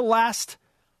 second to last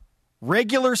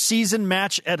regular season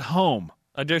match at home.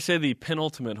 I dare say the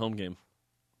penultimate home game.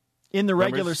 In the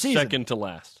regular season. Second to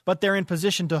last. But they're in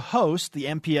position to host the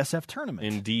MPSF tournament.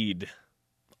 Indeed.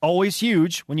 Always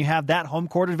huge when you have that home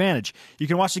court advantage. You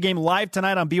can watch the game live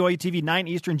tonight on BYU TV, 9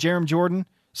 Eastern. Jerem Jordan,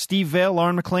 Steve Vail,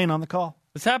 Lauren McLean on the call.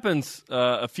 This happens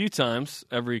a few times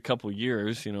every couple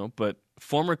years, but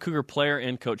former Cougar player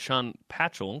and coach Sean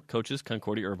Patchell coaches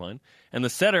Concordia Irvine. And the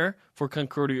setter for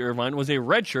Concordia Irvine was a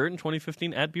redshirt in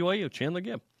 2015 at BYU, Chandler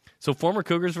Gibb. So former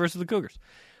Cougars versus the Cougars.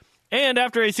 And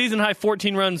after a season-high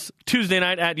 14 runs Tuesday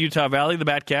night at Utah Valley, the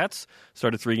Batcats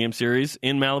start a 3-game series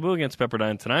in Malibu against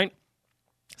Pepperdine tonight.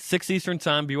 6 Eastern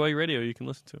time, BYU Radio, you can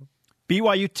listen to.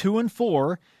 BYU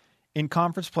 2-4 in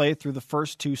conference play through the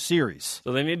first 2 series.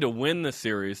 So they need to win the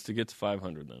series to get to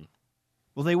 500 then.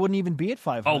 Well, they wouldn't even be at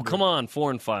 500. Oh, come on,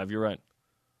 4-5, you're right.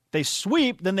 They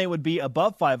sweep, then they would be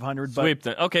above 500. But Sweep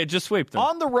them. Okay, just sweep them.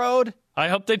 on the road, I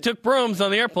hope they took brooms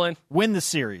on the airplane. win the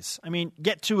series. I mean,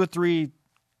 get 2 or 3,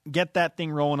 get that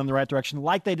thing rolling in the right direction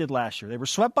like they did last year. They were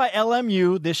swept by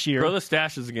LMU this year. Throw the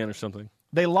stashes again or something.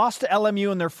 They lost to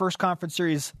LMU in their first conference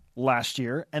series last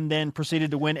year and then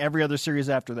proceeded to win every other series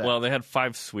after that. Well, they had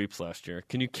 5 sweeps last year.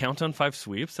 Can you count on 5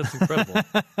 sweeps? That's incredible.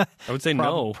 I would say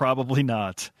no. Probably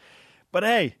not. But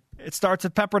hey, it starts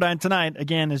at Pepperdine tonight.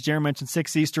 Again, as Jeremy mentioned,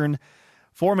 6 Eastern,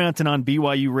 4 Mountain on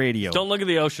BYU Radio. Don't look at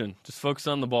the ocean. Just focus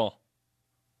on the ball.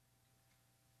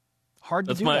 Hard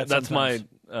to do that That's sometimes.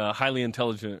 my highly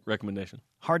intelligent recommendation.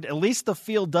 Hard. At least the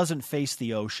field doesn't face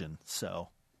the ocean, so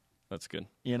That's good.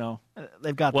 you know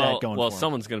they've got that going. Well, for 'em.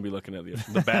 someone's going to be looking at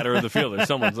the batter or the fielder.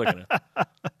 Someone's looking at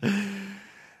it.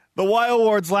 The Y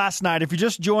Awards last night. If you're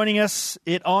just joining us,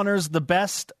 it honors the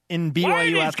best in BYU Why are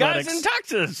these athletics guys in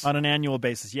Texas? on an annual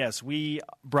basis. Yes, we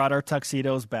brought our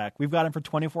tuxedos back. We've got them for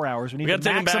 24 hours. We need We to got to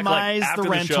take them back maximize after the the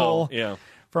rental show. Yeah,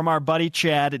 from our buddy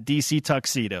Chad at DC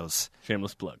Tuxedos.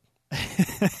 shameless plug.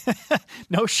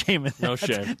 No shame in that. No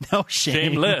shame. No shame.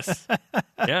 Shameless.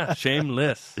 Yeah,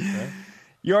 shameless. Right?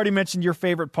 You already mentioned your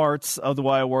favorite parts of the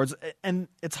Y Awards, and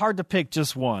it's hard to pick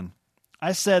just one.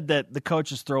 I said that the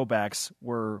coaches' throwbacks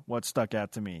were what stuck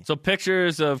out to me. So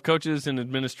pictures of coaches and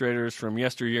administrators from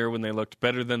yesteryear when they looked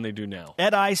better than they do now.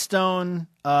 Ed Eyestone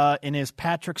in his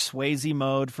Patrick Swayze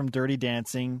mode from Dirty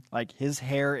Dancing. Like, his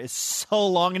hair is so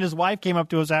long, and his wife came up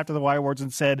to us after the Y Awards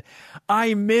and said,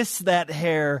 "I miss that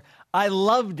hair. I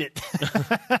loved it."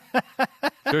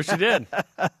 Sure she did.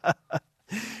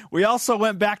 We also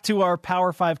went back to our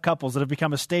Power 5 couples that have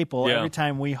become a staple Yeah. every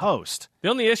time we host. The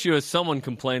only issue is someone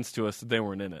complains to us that they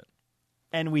weren't in it.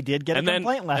 And we did get a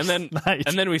complaint last night.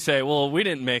 And then we say, well, we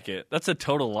didn't make it. That's a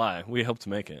total lie. We helped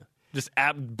make it. Just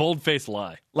bold-faced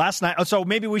lie. Last night. So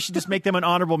maybe we should just make them an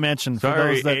honorable mention. For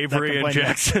Sorry, those that Avery and complained.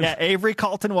 Jackson. Yeah, Avery,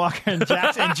 Colton Walker, and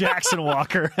Jackson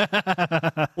Walker.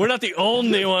 We're not the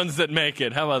only ones that make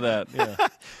it. How about that? Yeah.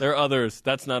 There are others.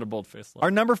 That's not a bold-faced lie.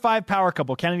 Our number 5 power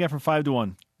couple, counting down from 5 to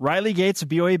 1. Riley Gates of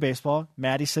BYU baseball,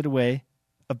 Maddie Sidaway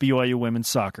of BYU women's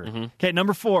soccer. Mm-hmm. Okay,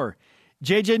 number 4,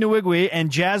 JJ Nwigwe and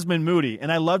Jasmine Moody.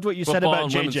 And I loved what you said Football about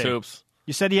and women's JJ. hoops.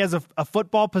 You said he has a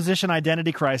football position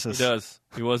identity crisis. He does.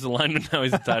 He was a lineman. Now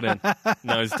he's a tight end.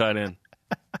 Now he's a tight end.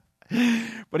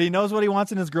 But he knows what he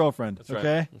wants in his girlfriend. That's right.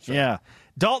 Okay? That's right. Yeah.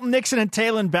 Dalton Nixon and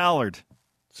Taylon Ballard,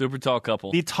 Super tall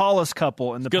couple. the tallest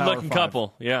couple in the Power Good-looking 5.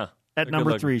 couple. Yeah. At They're number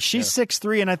good-looking. 3. She's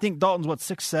 6'3", and I think Dalton's,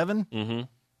 6'7"? Mm-hmm.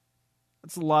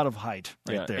 That's a lot of height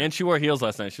right Yeah. there. And she wore heels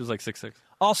last night. She was like 6'6".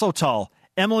 Also tall,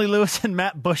 Emily Lewis and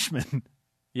Matt Bushman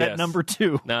Yes. at number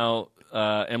 2. Now,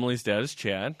 Emily's dad is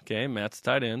Chad. Okay, Matt's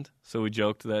tight end. So we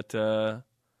joked that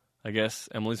I guess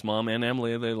Emily's mom and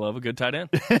Emily, they love a good tight end.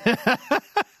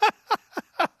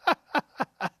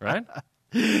 Right?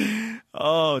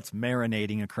 Oh, it's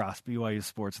marinating across BYU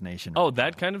Sports Nation. Oh,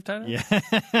 that kind of tight end?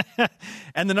 Yeah.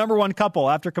 And the number 1 couple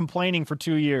after complaining for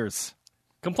 2 years.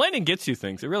 Complaining gets you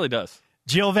things. It really does.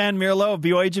 Jill Van Mierlo of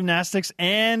BYU Gymnastics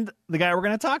and the guy we're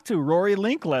going to talk to, Rory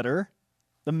Linkletter,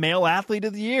 the male athlete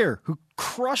of the year, who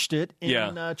crushed it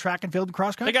in track and field and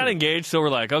cross country. They got engaged, so we're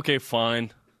like, okay,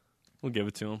 fine. We'll give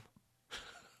it to them.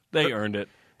 They earned it.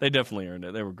 They definitely earned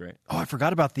it. They were great. Oh, I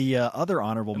forgot about the other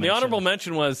honorable And mention. the honorable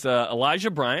mention was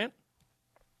Elijah Bryant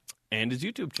and his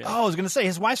YouTube channel. Oh, I was going to say,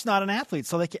 his wife's not an athlete,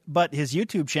 so but his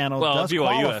YouTube channel does BYU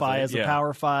qualify athlete, as a yeah.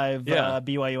 Power 5 Yeah.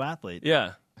 BYU athlete.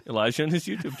 Yeah, Elijah and his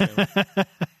YouTube channel.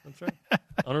 That's right.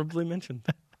 Honorably mentioned.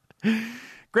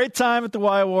 Great time at the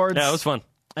Y Awards. Yeah, it was fun.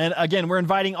 And again, we're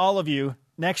inviting all of you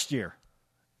next year.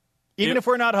 Even if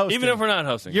we're not hosting. Even if we're not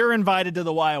hosting. You're invited to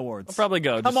the Y Awards. I'll probably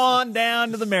go. Come Just on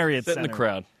down to the Marriott sit Center. in the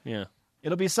crowd. Yeah.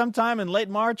 It'll be sometime in late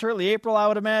March, early April, I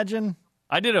would imagine.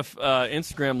 I did a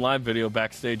Instagram live video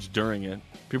backstage during it.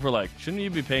 People were like, shouldn't you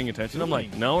be paying attention? I'm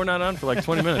like, no, we're not on for like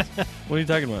 20 minutes. What are you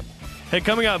talking about? Hey,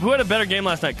 coming up, who had a better game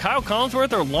last night, Kyle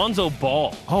Collinsworth or Lonzo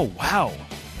Ball? Oh, wow.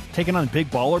 Taking on Big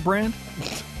Baller Brand?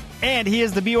 And he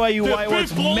is the BYU Y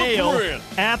Awards Big Baller Male Brand.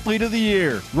 Athlete of the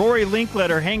Year. Rory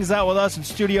Linkletter hangs out with us in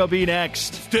Studio B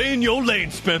next. Stay in your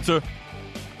lane, Spencer.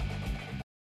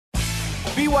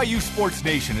 BYU Sports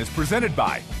Nation is presented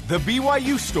by The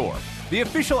BYU Store, the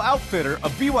official outfitter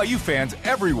of BYU fans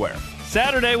everywhere.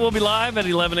 Saturday, we'll be live at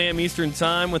 11 a.m. Eastern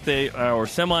Time with our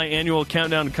semi-annual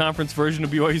countdown to conference version of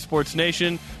BYU Sports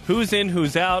Nation. Who's in,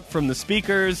 who's out from the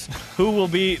speakers? Who will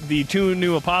be the 2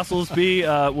 new apostles be?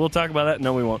 We'll talk about that.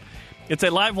 No, we won't. It's a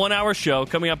live 1-hour show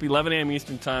coming up 11 a.m.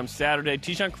 Eastern Time Saturday.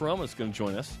 Tishan Karoma is going to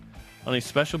join us on a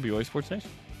special BYU Sports Nation.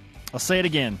 I'll say it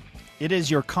again. It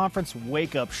is your conference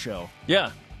wake-up show.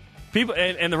 Yeah. People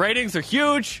and the ratings are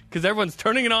huge because everyone's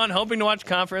turning it on, hoping to watch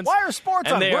conference. Why are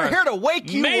sports on? We're here to wake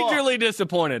you up. Majorly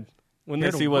disappointed when they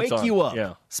see what's on. Wake you up.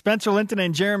 Yeah. Spencer Linton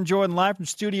and Jerem Jordan live from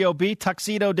Studio B,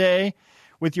 Tuxedo Day,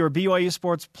 with your BYU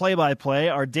Sports play-by-play.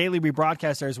 Our daily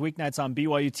rebroadcast airs weeknights on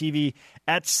BYU TV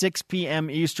at 6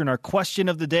 p.m. Eastern. Our question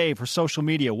of the day for social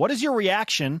media: what is your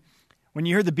reaction when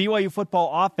you hear the BYU football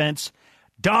offense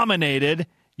dominated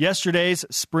yesterday's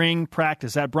spring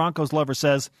practice? That Broncos lover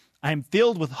says, I am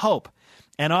filled with hope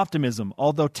and optimism,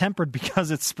 although tempered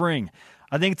because it's spring.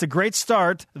 I think it's a great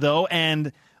start, though,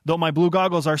 and though my blue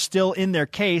goggles are still in their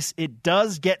case, it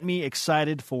does get me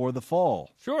excited for the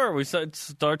fall. Sure, we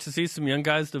start to see some young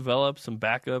guys develop, some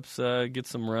backups get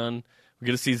some run. We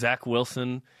get to see Zach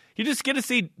Wilson. You just get to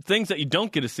see things that you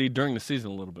don't get to see during the season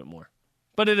a little bit more.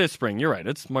 But it is spring. You're right.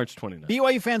 It's March 29th.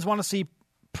 BYU fans want to see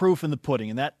proof in the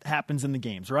pudding, and that happens in the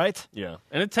games, right? Yeah,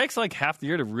 and it takes like half the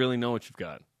year to really know what you've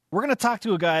got. We're going to talk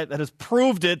to a guy that has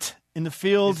proved it in the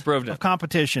field of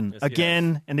competition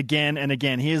again and again and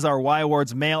again. He is our Y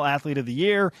Awards Male Athlete of the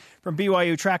Year from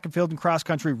BYU Track and Field and Cross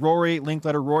Country, Rory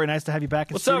Linkletter. Rory, nice to have you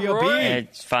back in Studio up, Rory? B.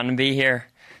 It's fun to be here.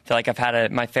 I feel like I've had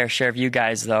my fair share of you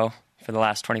guys, though, for the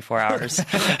last 24 hours.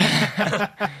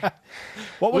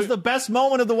 What was the best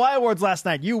moment of the Y Awards last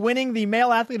night? You winning the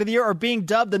Male Athlete of the Year or being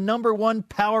dubbed the #1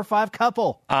 Power 5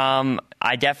 couple?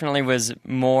 I definitely was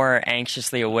more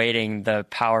anxiously awaiting the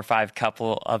Power 5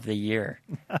 couple of the year.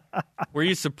 Were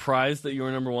you surprised that you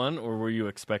were #1, or were you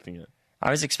expecting it?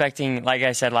 I was expecting, like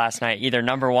I said last night, either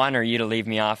 #1 or you to leave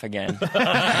me off again.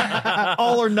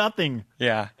 All or nothing.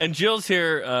 Yeah. And Jill's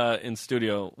here in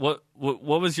studio. What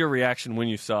was your reaction when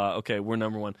you saw, okay, we're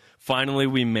 #1. Finally,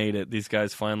 we made it. These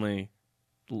guys finally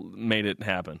made it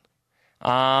happen.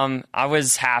 I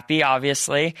was happy,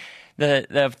 obviously.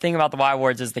 The thing about the Y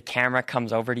Awards is the camera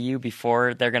comes over to you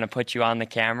before they're going to put you on the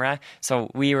camera. So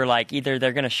we were like, either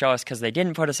they're going to show us because they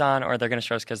didn't put us on, or they're going to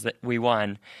show us because we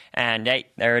won. And hey,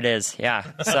 there it is. Yeah.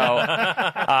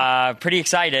 So pretty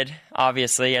excited,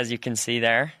 obviously, as you can see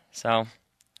there. So.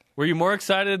 Were you more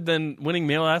excited than winning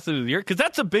Male Athlete of the Year? Because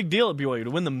that's a big deal at BYU,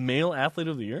 to win the Male Athlete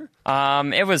of the Year.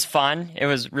 It was fun. It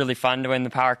was really fun to win the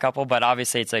Power Couple, but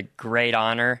obviously it's a great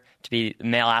honor to be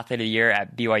Male Athlete of the Year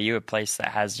at BYU, a place that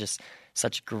has just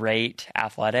such great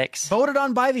athletics. Voted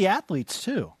on by the athletes,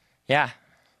 too. Yeah.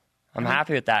 I'm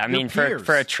happy with that. I mean,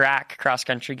 for a track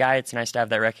cross-country guy, it's nice to have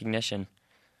that recognition.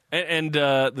 And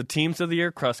the teams of the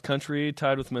year, cross-country,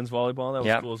 tied with men's volleyball, that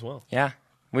was cool as well. Yeah.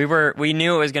 We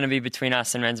knew it was going to be between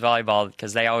us and men's volleyball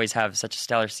because they always have such a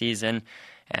stellar season,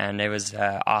 and it was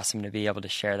awesome to be able to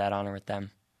share that honor with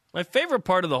them. My favorite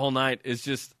part of the whole night is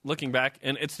just looking back,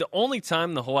 and it's the only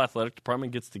time the whole athletic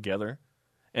department gets together,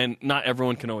 and not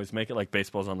everyone can always make it, like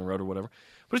baseball's on the road or whatever.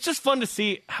 But it's just fun to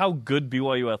see how good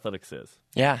BYU athletics is.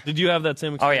 Yeah. Did you have that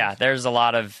same experience? Oh, yeah. There's a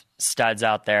lot of studs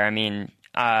out there. I mean,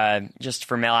 just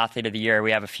for Male Athlete of the Year,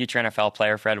 we have a future NFL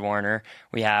player, Fred Warner.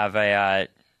 We have a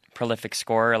prolific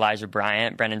scorer, Elijah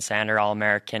Bryant, Brendan Sander,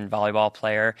 All-American volleyball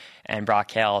player, and Brock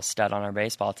Hale, stud on our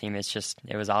baseball team.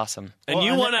 It was awesome. And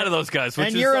you won out of those guys, which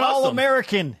is awesome. And you're an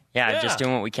All-American. Yeah, just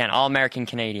doing what we can. All-American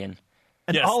Canadian.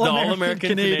 Yes, the All-American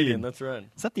Canadian. That's right.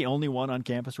 Is that the only one on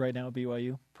campus right now at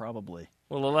BYU? Probably.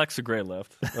 Well, Alexa Gray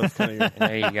left. That's kind of your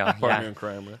there you go. partner in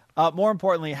crime, right? More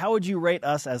importantly, how would you rate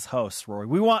us as hosts, Rory?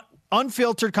 We want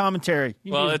unfiltered commentary.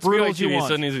 Well, it's brutal as you want.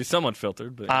 So it needs to be somewhat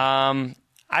filtered. But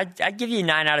I'd give you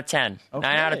 9 out of 10. Okay.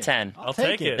 9 out of 10. I'll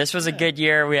take it. This was a good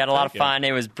year. We had a lot of fun.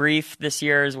 It was brief this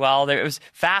year as well. It was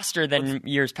faster than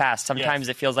years past. Sometimes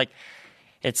it feels like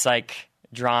it's like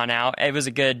drawn out. It was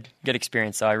a good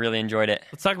experience, so I really enjoyed it.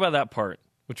 Let's talk about that part,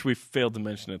 which we failed to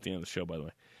mention at the end of the show, by the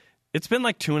way. It's been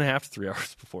like 2.5 to 3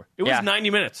 hours before. It was 90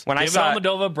 minutes. When David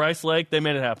Almadova, Bryce Lake, they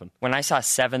made it happen. When I saw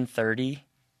 7:30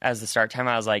 as the start time,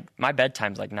 I was like, my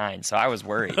bedtime's like 9, so I was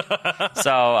worried.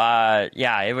 So,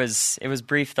 it was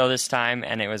brief, though, this time,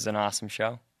 and it was an awesome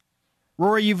show.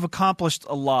 Rory, you've accomplished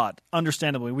a lot,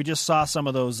 understandably. We just saw some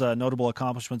of those notable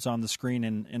accomplishments on the screen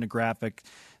in a graphic,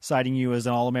 citing you as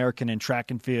an All-American in track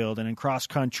and field and in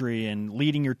cross-country and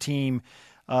leading your team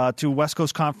to West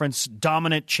Coast Conference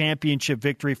dominant championship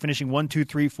victory, finishing 1, 2,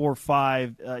 3, 4,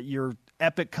 5. Your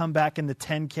epic comeback in the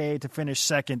 10K to finish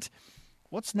second.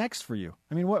 What's next for you?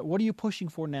 I mean, what are you pushing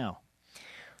for now?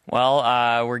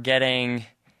 Well, we're getting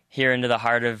here into the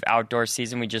heart of outdoor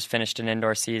season. We just finished an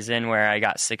indoor season where I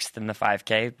got 6th in the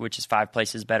 5K, which is 5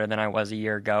 places better than I was a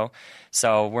year ago.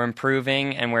 So we're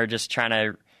improving, and we're just trying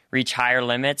to reach higher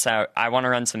limits. I want to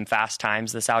run some fast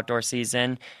times this outdoor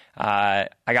season. I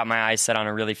got my eyes set on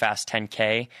a really fast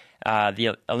 10K.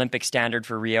 The Olympic standard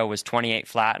for Rio was 28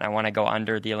 flat, and I want to go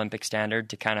under the Olympic standard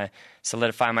to kind of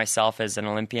solidify myself as an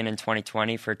Olympian in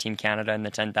 2020 for Team Canada in the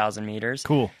 10,000 meters.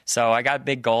 Cool. So I got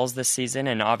big goals this season,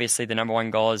 and obviously the number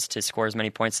one goal is to score as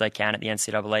many points as I can at the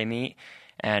NCAA meet.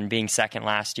 And being second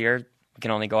last year, we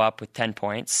can only go up with 10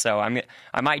 points. So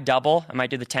I might double. I might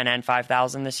do the 10 and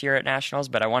 5,000 this year at Nationals,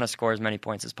 but I want to score as many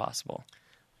points as possible.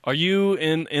 Are you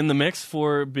in the mix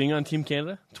for being on Team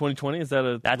Canada 2020? Is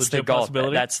that that's legit the goal.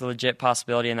 possibility? That's the legit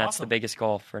possibility, and that's Awesome. the biggest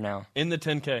goal for now. In the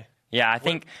 10K? Yeah, I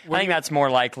think that's more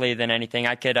likely than anything.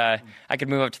 I could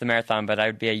move up to the marathon, but I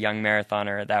would be a young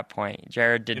marathoner at that point.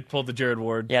 Jared did. You'd pull the Jared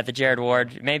Ward. Yeah, the Jared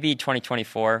Ward. Maybe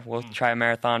 2024 we'll try a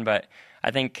marathon, but I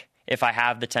think if I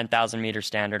have the 10,000 meter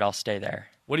standard, I'll stay there.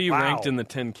 What are you ranked in the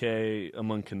 10K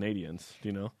among Canadians? Do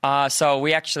you know? So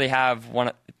we actually have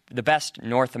the best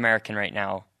North American right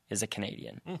now is a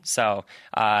Canadian. So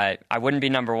I wouldn't be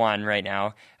number one right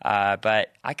now,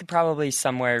 but I could probably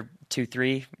somewhere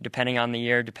 2-3, depending on the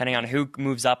year, depending on who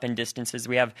moves up in distances.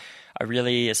 We have a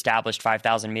really established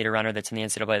 5,000 meter runner that's in the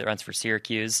NCAA that runs for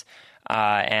Syracuse,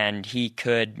 and he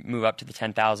could move up to the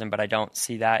 10,000, but I don't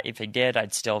see that. If he did,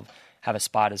 I'd still have a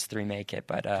spot as 3 make it.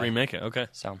 But 3 make it, okay.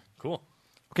 So cool.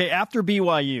 Okay, after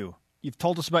BYU, you've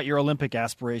told us about your Olympic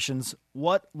aspirations.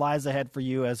 What lies ahead for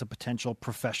you as a potential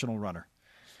professional runner?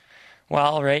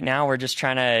 Well, right now we're just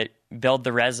trying to build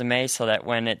the resume so that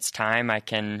when it's time, I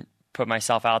can put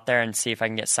myself out there and see if I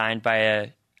can get signed by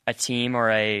a team or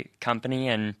a company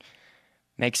and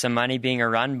make some money being a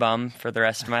run bum for the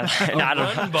rest of my life.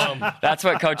 Run bum. That's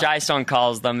what Coach Eyestone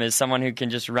calls them, is someone who can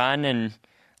just run and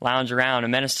lounge around, a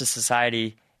menace to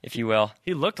society, if you will.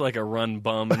 He looked like a run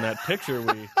bum in that picture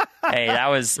we Hey, that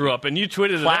was threw up, and you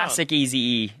tweeted classic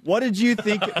Eazy-E. What did you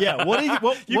think? Yeah, what do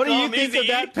you think of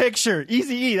that picture?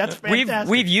 Eazy-E, that's fantastic.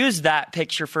 We've used that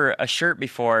picture for a shirt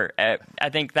before. I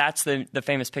think that's the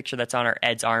famous picture that's on our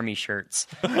Ed's Army shirts.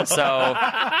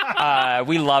 So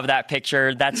we love that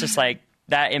picture. That's just like,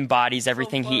 that embodies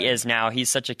everything he is now. He's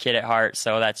such a kid at heart,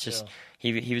 so that's just... Yeah.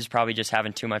 He was probably just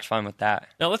having too much fun with that.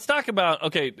 Now let's talk about,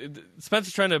 okay,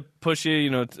 Spencer's trying to push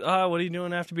you, what are you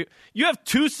doing after? You have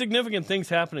 2 significant things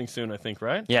happening soon, I think,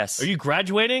 right? Yes. Are you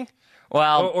graduating?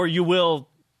 Well, or you will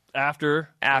after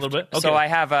a little bit? Okay. So I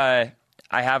have a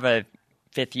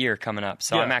 5th year coming up,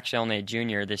 so I'm actually only a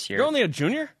junior this year. You're only a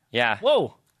junior? Yeah.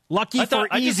 Whoa. Lucky for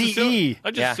Eazy-E. I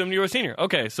just assumed you were a senior.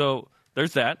 Okay, so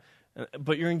there's that.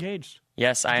 But you're engaged.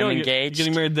 Yes, I am engaged. You're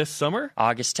getting married this summer?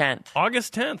 August 10th.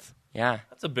 August 10th. Yeah.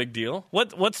 That's a big deal.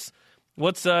 What's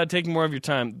taking more of your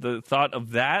time? The thought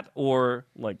of that or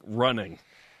like running?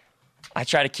 I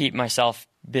try to keep myself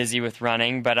busy with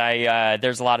running, but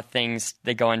there's a lot of things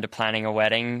that go into planning a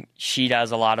wedding. She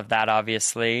does a lot of that,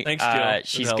 obviously. Thanks, Jill.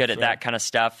 She's good at that kind of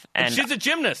stuff. And she's a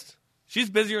gymnast. She's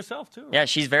busy herself, too. Right? Yeah,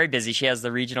 she's very busy. She has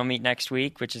the regional meet next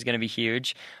week, which is going to be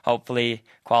huge. Hopefully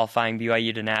qualifying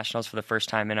BYU to nationals for the first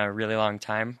time in a really long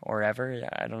time, or ever.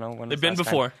 I don't know when. They've been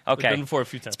before. Time. Okay. They've been before a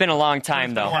few times. It's been a long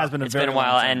time, though. It's been a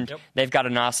while. And they've got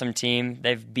an awesome team.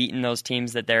 They've beaten those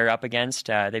teams that they're up against.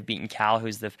 They've beaten Cal,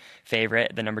 who's the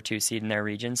favorite, the number 2 seed in their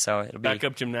region. So it'll be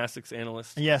backup gymnastics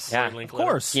analyst. Yes, yeah, of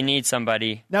course. You need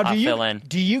somebody. Now, fill in.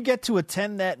 Do you get to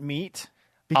attend that meet?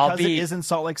 Because it is in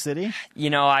Salt Lake City?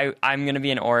 I'm going to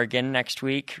be in Oregon next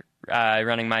week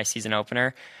running my season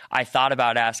opener. I thought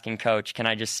about asking Coach, can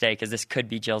I just stay? Because this could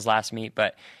be Jill's last meet.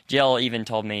 But Jill even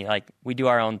told me, we do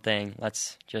our own thing.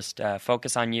 Let's just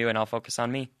focus on you and I'll focus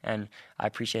on me. And I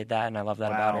appreciate that and I love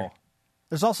that about her.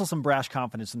 There's also some brash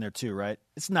confidence in there too, right?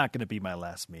 It's not going to be my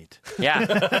last meet. Yeah.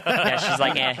 Yeah, she's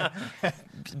like,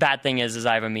 Bad thing is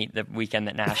I have a meet the weekend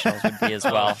that Nationals would be as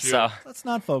well. So let's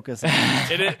not focus.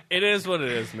 It is what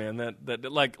it is, man. That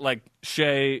like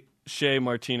Shea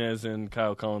Martinez and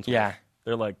Kyle Collinsworth. Yeah.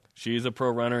 They're like, she's a pro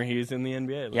runner, he's in the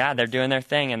NBA. Yeah, they're doing their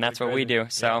thing, and that's what we do.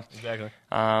 So, yeah,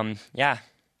 exactly. Yeah.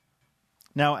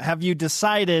 Now, have you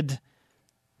decided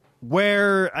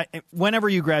whenever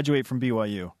you graduate from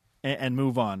BYU and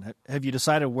move on, have you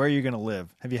decided where you're going to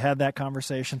live? Have you had that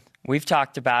conversation? We've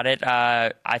talked about it.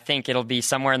 I think it'll be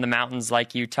somewhere in the mountains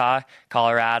like Utah,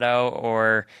 Colorado,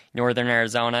 or northern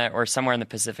Arizona, or somewhere in the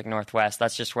Pacific Northwest.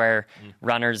 That's just where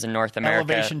runners in North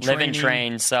America live and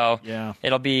train. So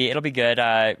it'll be good.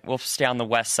 We'll stay on the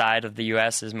west side of the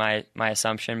U.S. is my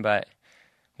assumption, but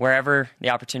wherever the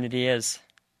opportunity is.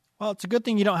 Well, it's a good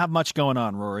thing you don't have much going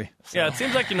on, Rory. So. Yeah, it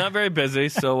seems like you're not very busy.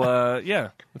 So,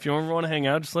 if you ever want to hang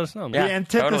out, just let us know. Yeah, the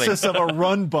antithesis of a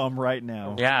run bum right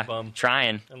now. Yeah, Bum.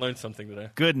 trying. I learned something today.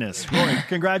 Goodness. Rory,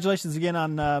 congratulations again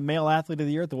on Male Athlete of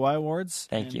the Year at the Y Awards.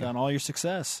 Thank you. On all your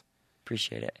success.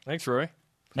 Appreciate it. Thanks, Rory.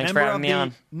 Thanks for having me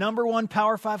on. Number one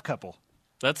Power 5 couple.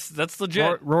 That's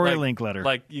legit. Rory Linkletter.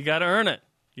 Like, you got to earn it.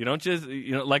 You don't just,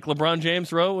 like LeBron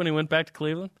James wrote when he went back to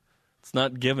Cleveland. It's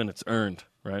not given, it's earned,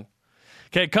 right?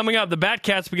 Okay, coming up, the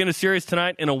Batcats begin a series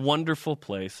tonight in a wonderful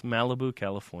place, Malibu,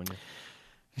 California.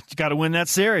 You got to win that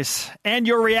series. And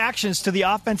your reactions to the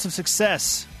offensive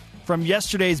success from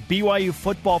yesterday's BYU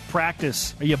football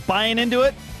practice. Are you buying into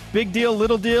it? Big deal,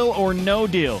 little deal, or no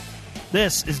deal?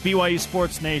 This is BYU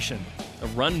Sports Nation. A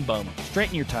run bum.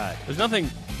 Straighten your tie. There's nothing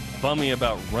bummy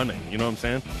about running, you know what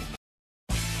I'm saying?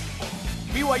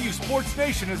 BYU Sports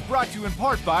Nation is brought to you in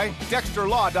part by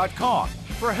DexterLaw.com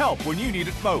for help when you need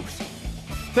it most.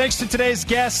 Thanks to today's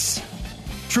guests,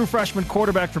 true freshman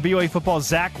quarterback for BYU football,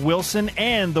 Zach Wilson,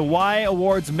 and the Y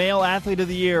Awards Male Athlete of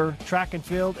the Year, track and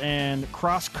field and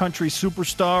cross-country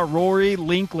superstar, Rory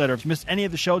Linkletter. If you missed any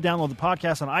of the show, download the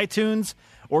podcast on iTunes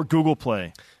or Google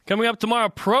Play. Coming up tomorrow,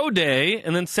 Pro Day,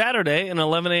 and then Saturday, an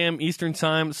 11 a.m. Eastern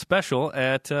Time special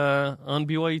on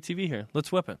BYU TV here. Let's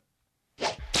whip it.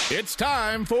 It's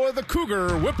time for the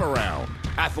Cougar Whip Around.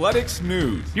 Athletics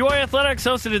news. BYU Athletics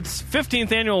hosted its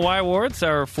 15th annual Y Awards,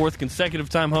 our fourth consecutive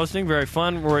time hosting. Very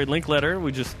fun. Rory Linkletter,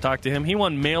 we just talked to him. He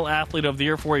won Male Athlete of the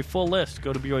Year. For a full list,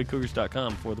 go to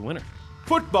BYUCougars.com for the winner.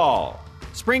 Football.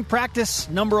 Spring practice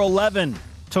number 11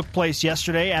 took place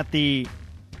yesterday at the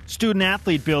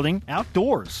student-athlete building,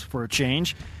 outdoors for a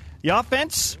change. The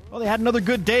offense, well, they had another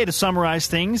good day to summarize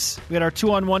things. We had our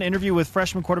 2-on-1 interview with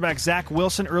freshman quarterback Zach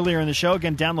Wilson earlier in the show.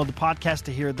 Again, download the podcast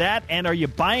to hear that. And are you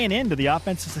buying into the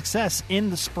offensive success in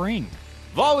the spring?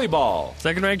 Volleyball.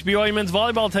 Second-ranked BYU men's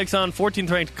volleyball takes on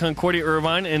 14th-ranked Concordia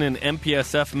Irvine in an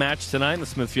MPSF match tonight in the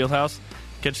Smith Fieldhouse.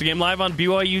 Catch the game live on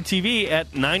BYU TV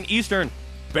at 9 Eastern.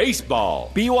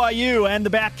 Baseball. BYU and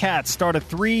the Batcats start a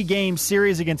 3-game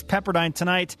series against Pepperdine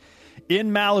tonight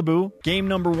in Malibu. Game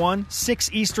number 1, 6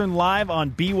 Eastern live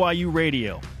on BYU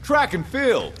Radio. Track and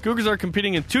field. Cougars are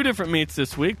competing in 2 different meets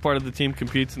this week. Part of the team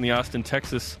competes in the Austin,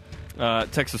 Texas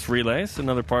Relays.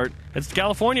 Another part heads to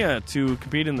California to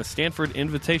compete in the Stanford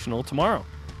Invitational tomorrow.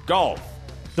 Golf.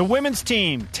 The women's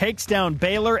team takes down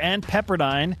Baylor and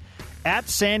Pepperdine at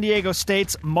San Diego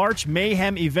State's March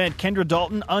Mayhem event. Kendra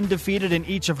Dalton undefeated in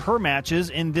each of her matches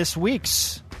in this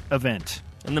week's event.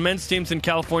 And the men's team's in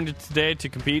California today to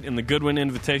compete in the Goodwin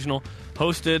Invitational,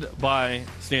 hosted by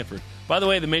Stanford. By the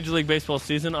way, the Major League Baseball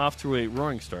season off to a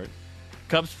roaring start.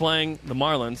 Cubs playing the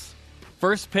Marlins.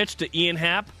 First pitch to Ian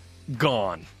Happ,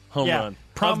 gone. Home run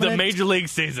of the Major League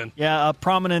season. Yeah, a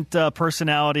prominent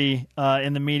personality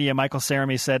in the media, Michael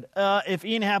Cerami, said, if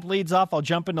Ian Happ leads off, I'll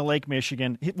jump into Lake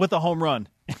Michigan with a home run.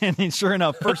 And sure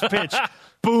enough, first pitch,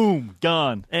 boom,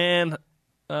 gone. And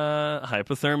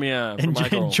hypothermia for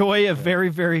Michael. Enjoy a very,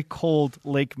 very cold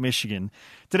Lake Michigan.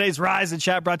 Today's Rise and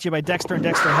Chat brought to you by Dexter and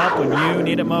Dexter Help when you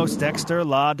need it most.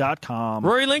 DexterLaw.com.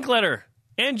 Rory Linkletter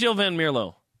and Jill Van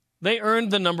Mierlo, they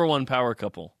earned the number 1 power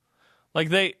couple. Like,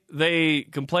 they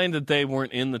complained that they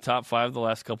weren't in the top 5 the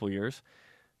last couple years.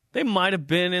 They might have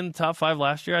been in the top 5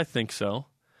 last year. I think so.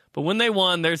 But when they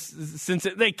won, since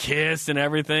they kissed and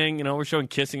everything, we're showing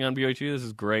kissing on BYU. This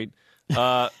is great.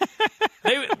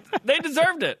 They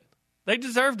deserved it. They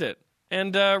deserved it.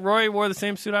 And Roy wore the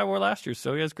same suit I wore last year,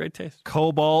 so he has great taste.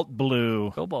 Cobalt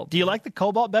blue. Cobalt. Do you like the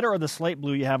cobalt better or the slate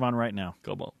blue you have on right now?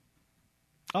 Cobalt.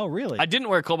 Oh, really? I didn't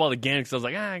wear cobalt again because I was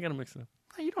like, I got to mix it up.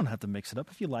 You don't have to mix it up.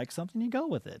 If you like something, you go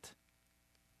with it.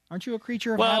 Aren't you a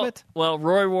creature of habit? Well,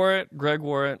 Roy wore it, Greg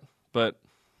wore it, but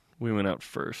we went out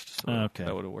first, so okay.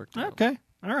 That would have worked out. Okay.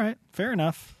 All right. Fair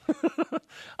enough.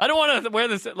 I don't want to wear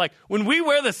this. Like, when we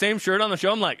wear the same shirt on the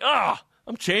show, I'm like,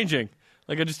 I'm changing.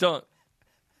 Like, I just don't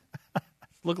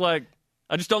look like,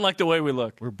 I just don't like the way we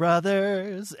look. We're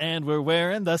brothers, and we're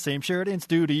wearing the same shirt in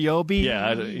Studio B.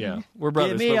 Yeah. We're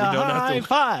brothers, Give me but we don't high have to.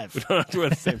 five. We don't have to wear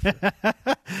the same shirt.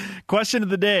 Question of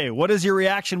the day. What is your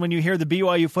reaction when you hear the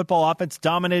BYU football offense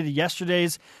dominated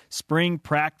yesterday's spring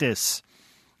practice?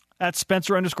 At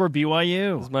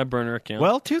Spencer_BYU. This is my burner account.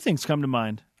 Well, 2 things come to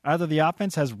mind. Either the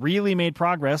offense has really made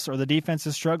progress or the defense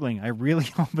is struggling. I really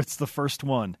hope it's the first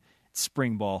one. It's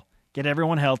spring ball. Get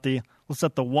everyone healthy. Let's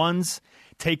let the ones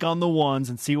take on the ones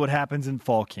and see what happens in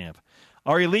fall camp.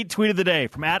 Our elite tweet of the day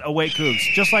from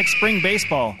 @AwayCougs. Just like spring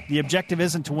baseball, the objective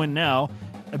isn't to win now.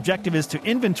 Objective is to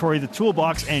inventory the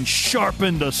toolbox and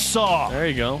sharpen the saw. There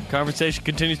you go. Conversation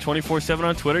continues 24/7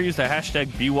 on Twitter. Use the hashtag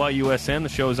BYUSN. The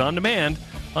show is on demand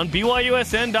on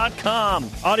BYUSN.com.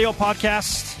 Audio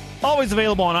podcast Always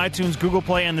available on iTunes, Google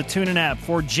Play, and the TuneIn app.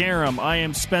 For Jerem, I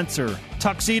am Spencer.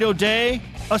 Tuxedo Day,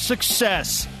 a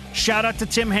success. Shout out to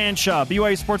Tim Hanshaw.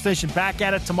 BYU Sports Nation back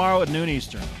at it tomorrow at noon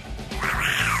Eastern.